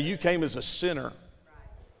are today, you came as a sinner.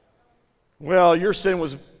 Well, your sin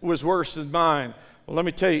was worse than mine. Well, let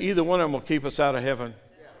me tell you, either one of them will keep us out of heaven.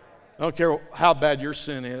 I don't care how bad your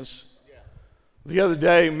sin is. The other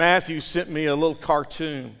day, Matthew sent me a little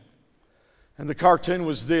cartoon. And the cartoon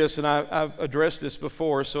was this, and I've addressed this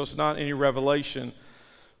before, so it's not any revelation.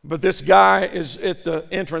 But this guy is at the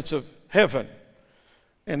entrance of heaven.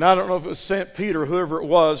 And I don't know if it was St. Peter, whoever it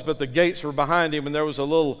was, but the gates were behind him, and there was a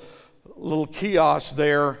little kiosk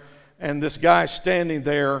there, and this guy standing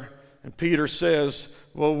there. And Peter says,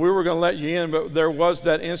 well, we were going to let you in, but there was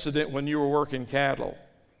that incident when you were working cattle.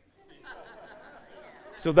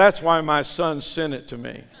 So that's why my son sent it to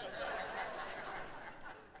me.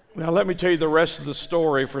 Now let me tell you the rest of the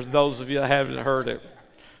story for those of you that haven't heard it.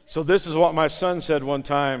 So this is what my son said one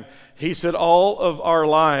time. He said, all of our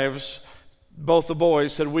lives, both the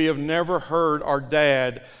boys said, we have never heard our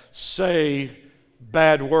dad say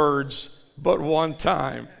bad words but one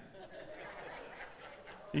time.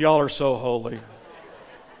 Y'all are so holy.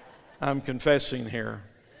 I'm confessing here.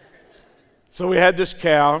 So we had this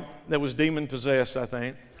cow that was demon-possessed, I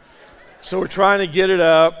think. So we're trying to get it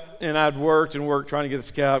up, and I'd worked trying to get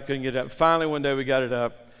this cow up, couldn't get it up. Finally, one day we got it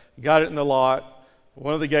up, got it in the lot.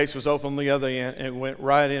 One of the gates was open on the other end, and it went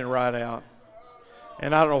right in, right out.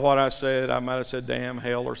 And I don't know what I said. I might have said damn,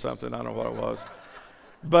 hell, or something. I don't know what it was.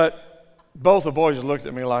 But both the boys looked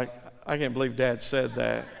at me like, I can't believe Dad said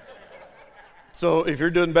that. So if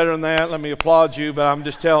you're doing better than that, let me applaud you, but I'm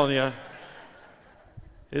just telling you,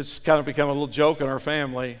 it's kind of become a little joke in our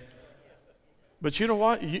family. But you know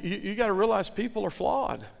what? You got to realize people are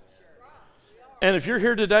flawed. And if you're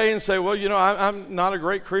here today and say, well, you know, I'm not a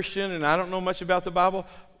great Christian and I don't know much about the Bible,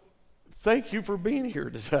 thank you for being here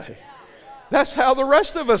today. That's how the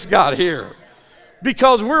rest of us got here.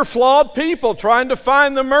 Because we're flawed people trying to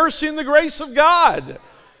find the mercy and the grace of God.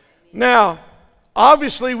 Now,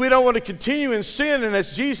 obviously, we don't want to continue in sin, and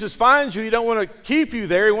as Jesus finds you, he don't want to keep you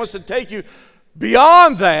there. He wants to take you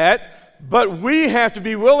beyond that, but we have to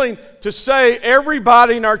be willing to say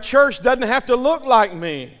everybody in our church doesn't have to look like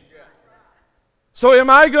me. So am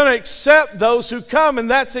I going to accept those who come?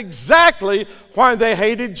 And that's exactly why they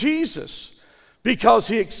hated Jesus, because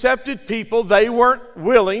he accepted people they weren't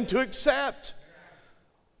willing to accept.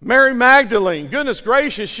 Mary Magdalene, goodness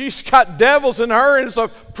gracious, she's got devils in her and is a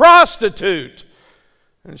prostitute.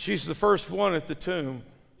 And she's the first one at the tomb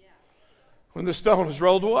when the stone is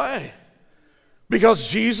rolled away. Because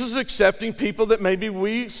Jesus is accepting people that maybe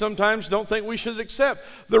we sometimes don't think we should accept.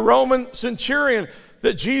 The Roman centurion,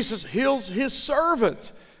 that Jesus heals his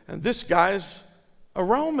servant. And this guy's a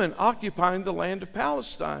Roman occupying the land of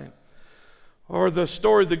Palestine. Or the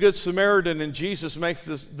story of the Good Samaritan, and Jesus makes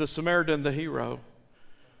the Samaritan the hero.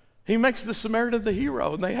 He makes the Samaritan the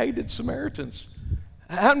hero, and they hated Samaritans.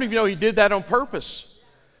 How many of you know he did that on purpose?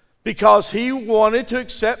 Because he wanted to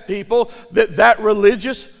accept people that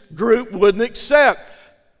religious group wouldn't accept.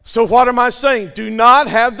 So what am I saying? Do not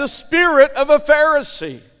have the spirit of a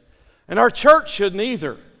Pharisee. And our church shouldn't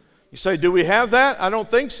either. You say, do we have that? I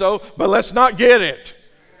don't think so, but let's not get it.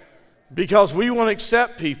 Because we want to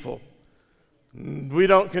accept people. We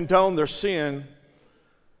don't condone their sin,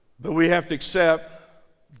 but we have to accept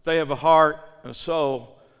that they have a heart and a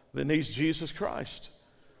soul that needs Jesus Christ.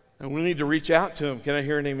 And we need to reach out to them. Can I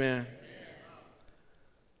hear an amen?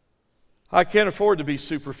 I can't afford to be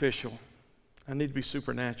superficial. I need to be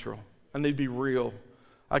supernatural. I need to be real.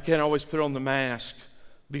 I can't always put on the mask,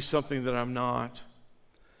 be something that I'm not.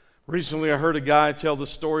 Recently, I heard a guy tell the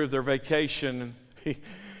story of their vacation. And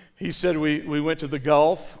he said, we went to the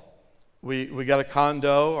Gulf. We got a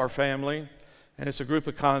condo, our family, and it's a group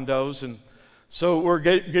of condos. And so we're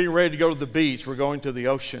getting ready to go to the beach. We're going to the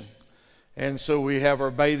ocean. And so we have our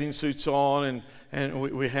bathing suits on, and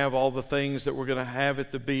we have all the things that we're going to have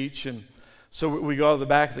at the beach. And so we go to the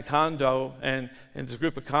back of the condo, and in this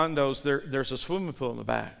group of condos, there's a swimming pool in the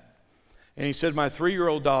back. And he said, my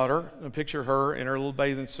 3-year-old daughter, and picture her in her little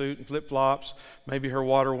bathing suit and flip-flops, maybe her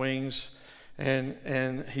water wings.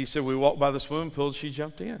 And he said, we walked by the swimming pool, and she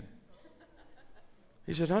jumped in.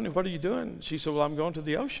 He said, honey, what are you doing? She said, well, I'm going to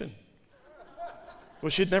the ocean. Well,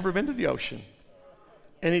 she'd never been to the ocean.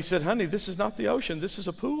 And he said, honey, this is not the ocean. This is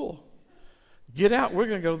a pool. Get out. We're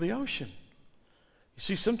going to go to the ocean. You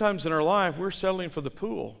see, sometimes in our life, we're settling for the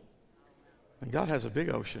pool. And God has a big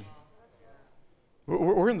ocean.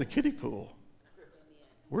 We're in the kiddie pool.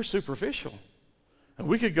 We're superficial. And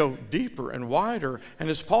we could go deeper and wider. And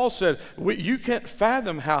as Paul said, you can't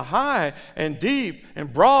fathom how high and deep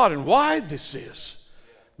and broad and wide this is.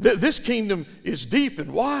 This kingdom is deep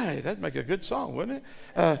and wide. That'd make a good song, wouldn't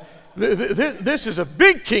it? This is a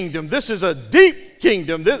big kingdom. This is a deep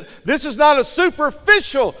kingdom. This is not a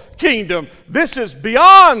superficial kingdom. This is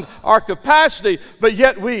beyond our capacity, but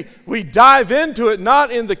yet we dive into it not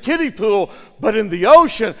in the kiddie pool, but in the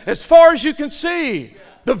ocean as far as you can see.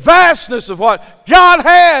 The vastness of what God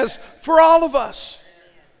has for all of us.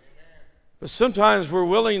 But sometimes we're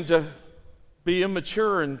willing to be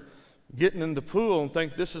immature and getting in the pool and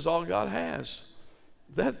think this is all God has.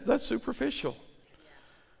 That's superficial.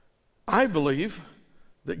 I believe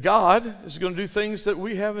that God is going to do things that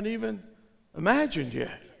we haven't even imagined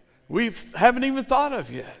yet. We haven't even thought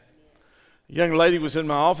of yet. A young lady was in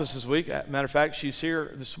my office this week. Matter of fact, she's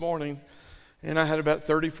here this morning. And I had about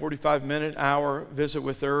 30, 45-minute, hour visit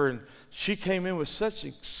with her. And she came in with such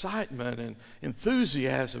excitement and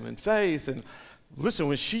enthusiasm and faith. And listen,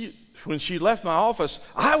 when she left my office,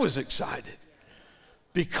 I was excited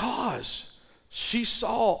because she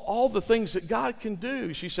saw all the things that God can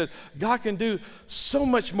do. She said, God can do so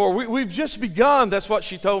much more. We've just begun. That's what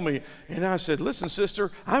she told me. And I said, listen,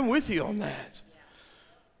 sister, I'm with you on that.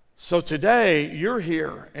 So today, you're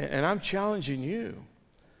here, and I'm challenging you.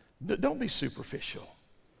 Don't be superficial.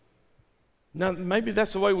 Now, maybe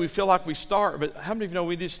that's the way we feel like we start, but how many of you know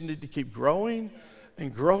we just need to keep growing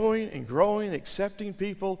and growing and growing, accepting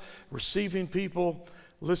people, receiving people?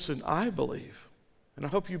 Listen, I believe, and I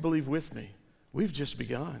hope you believe with me, we've just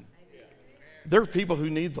begun. There are people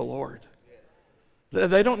who need the Lord.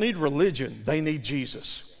 They don't need religion. They need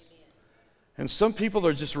Jesus. And some people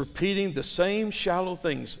are just repeating the same shallow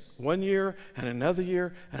things 1 year and another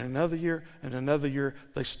year and another year and another year.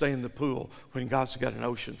 They stay in the pool when God's got an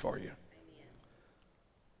ocean for you.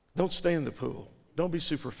 Don't stay in the pool. Don't be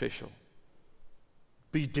superficial.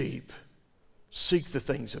 Be deep. Seek the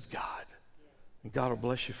things of God. And God will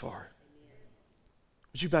bless you for it.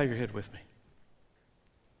 Would you bow your head with me?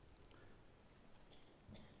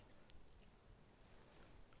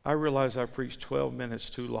 I realize I preached 12 minutes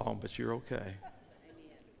too long, but you're okay.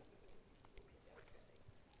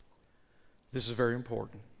 This is very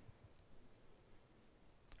important.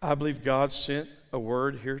 I believe God sent a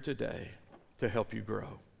word here today to help you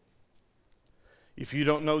grow. If you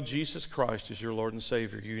don't know Jesus Christ as your Lord and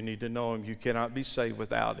Savior, you need to know Him. You cannot be saved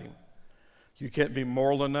without Him. You can't be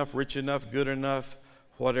moral enough, rich enough, good enough,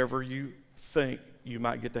 whatever you think you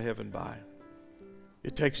might get to heaven by.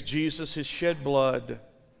 It takes Jesus, His shed blood,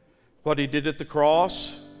 what He did at the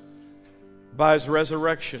cross, by His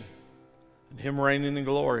resurrection, and Him reigning in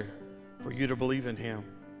glory, for you to believe in Him.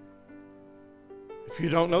 If you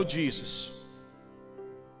don't know Jesus,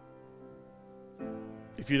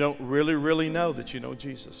 if you don't really, really know that you know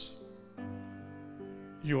Jesus,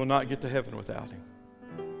 you will not get to heaven without Him.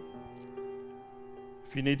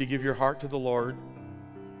 If you need to give your heart to the Lord,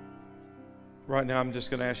 right now I'm just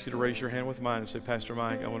going to ask you to raise your hand with mine and say, Pastor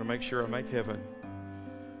Mike, I want to make sure I make heaven.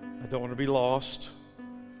 I don't want to be lost.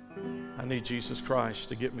 I need Jesus Christ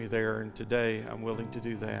to get me there, and today I'm willing to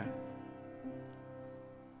do that.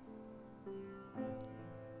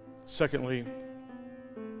 Secondly,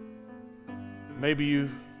 maybe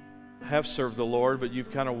you have served the Lord, but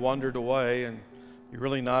you've kind of wandered away and you're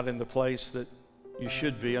really not in the place that you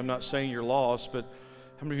should be. I'm not saying you're lost, but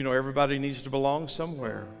how many of you know everybody needs to belong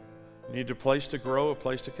somewhere? You need a place to grow, a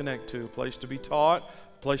place to connect to, a place to be taught,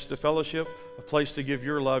 a place to fellowship, a place to give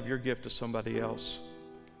your love, your gift to somebody else.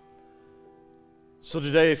 So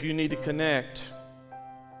today, if you need to connect,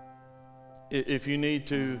 if you need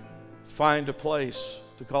to find a place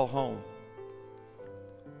to call home,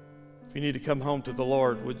 if you need to come home to the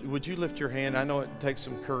Lord, would you lift your hand? I know it takes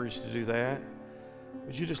some courage to do that.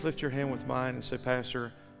 Would you just lift your hand with mine and say,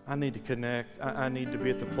 Pastor, I need to connect. I need to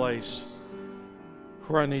be at the place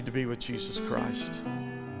where I need to be with Jesus Christ.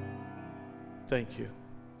 Thank you.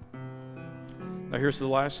 Now here's the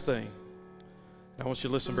last thing. I want you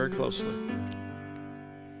to listen very closely.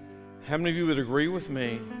 How many of you would agree with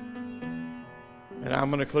me, and I'm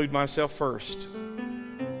going to include myself first,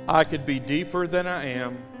 I could be deeper than I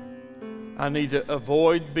am. I need to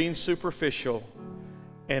avoid being superficial,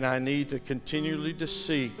 and I need to continually to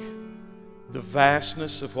seek the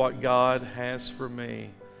vastness of what God has for me.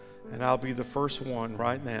 And I'll be the first one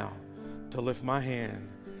right now to lift my hand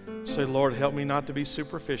and say, Lord, help me not to be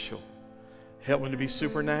superficial. Help me to be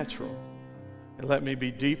supernatural. And let me be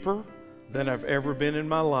deeper than I've ever been in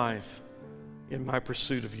my life in my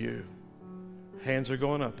pursuit of you. Hands are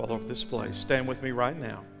going up all over this place. Stand with me right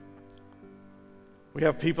now. We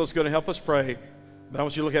have people that's going to help us pray, but I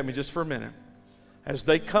want you to look at me just for a minute. As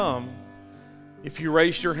they come, if you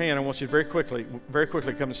raised your hand, I want you to very quickly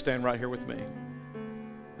come and stand right here with me.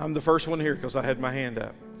 I'm the first one here because I had my hand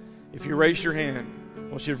up. If you raised your hand, I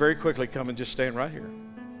want you to very quickly come and just stand right here.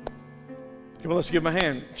 Come on, let's give them a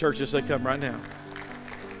hand, church, as they come right now.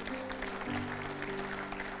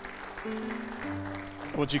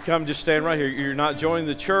 I want you to come, just stand right here. You're not joining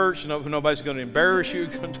the church. Nobody's going to embarrass you,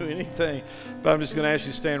 going to do anything. But I'm just going to ask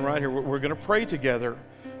you to stand right here. We're going to pray together.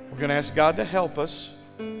 We're going to ask God to help us.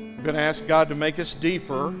 We're going to ask God to make us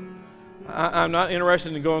deeper. I'm not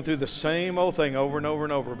interested in going through the same old thing over and over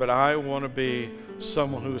and over, but I want to be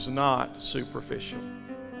someone who is not superficial.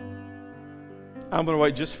 I'm going to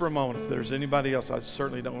wait just for a moment. If there's anybody else, I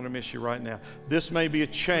certainly don't want to miss you right now. This may be a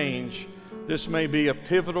change. This may be a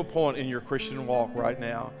pivotal point in your Christian walk right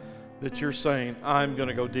now that you're saying, I'm going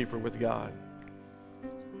to go deeper with God.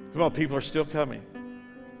 Come on, people are still coming.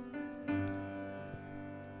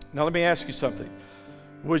 Now let me ask you something.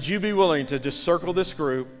 Would you be willing to just circle this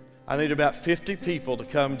group? I need about 50 people to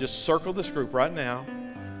come just circle this group right now.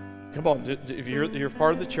 Come on, if you're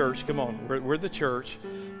part of the church, come on, we're the church.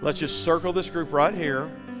 Let's just circle this group right here.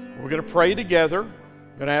 We're going to pray together.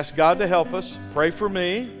 We're going to ask God to help us. Pray for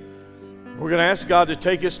me. We're going to ask God to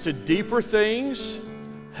take us to deeper things.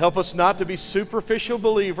 Help us not to be superficial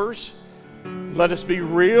believers. Let us be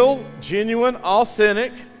real, genuine,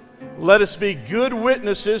 authentic. Let us be good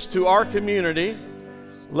witnesses to our community.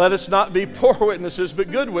 Let us not be poor witnesses, but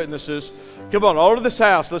good witnesses. Come on, all over this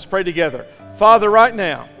house, let's pray together. Father, right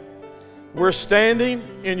now, we're standing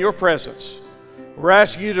in your presence. We're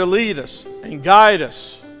asking you to lead us and guide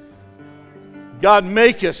us. God,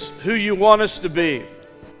 make us who you want us to be.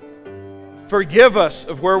 Forgive us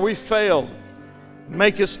of where we failed.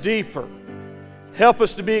 Make us deeper. Help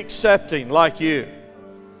us to be accepting like you.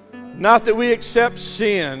 Not that we accept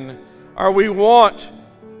sin or we want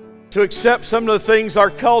to accept some of the things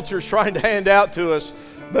our culture is trying to hand out to us,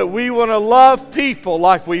 but we want to love people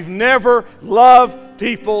like we've never loved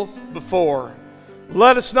people before.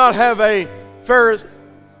 Let us not have a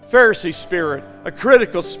Pharisee spirit, a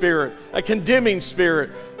critical spirit, a condemning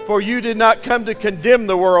spirit, for you did not come to condemn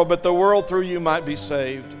the world, but the world through you might be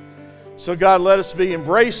saved. So God, let us be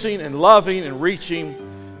embracing and loving and reaching.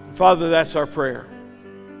 Father, that's our prayer.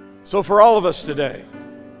 So for all of us today,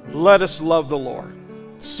 let us love the Lord.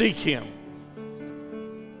 Seek Him.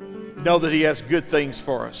 Know that He has good things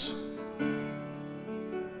for us.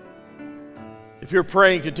 If you're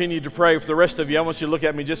praying, continue to pray. For the rest of you, I want you to look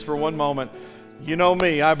at me just for one moment. You know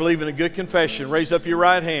me. I believe in a good confession. Raise up your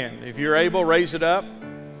right hand. If you're able, raise it up.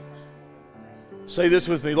 Say this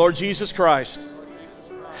with me. Lord Jesus Christ,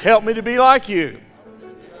 help me to be like you.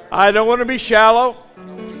 I don't want to be shallow.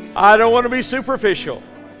 I don't want to be superficial.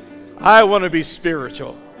 I want to be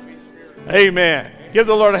spiritual. Amen. Give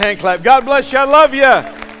the Lord a hand clap. God bless you. I love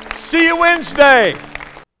you. See you Wednesday.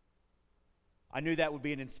 I knew that would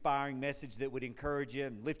be an inspiring message that would encourage you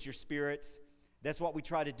and lift your spirits. That's what we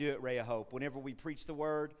try to do at Ray of Hope. Whenever we preach the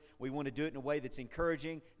Word, we want to do it in a way that's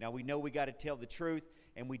encouraging. Now, we know we got to tell the truth,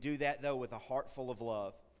 and we do that, though, with a heart full of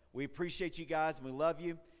love. We appreciate you guys, and we love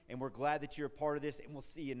you, and we're glad that you're a part of this, and we'll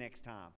see you next time.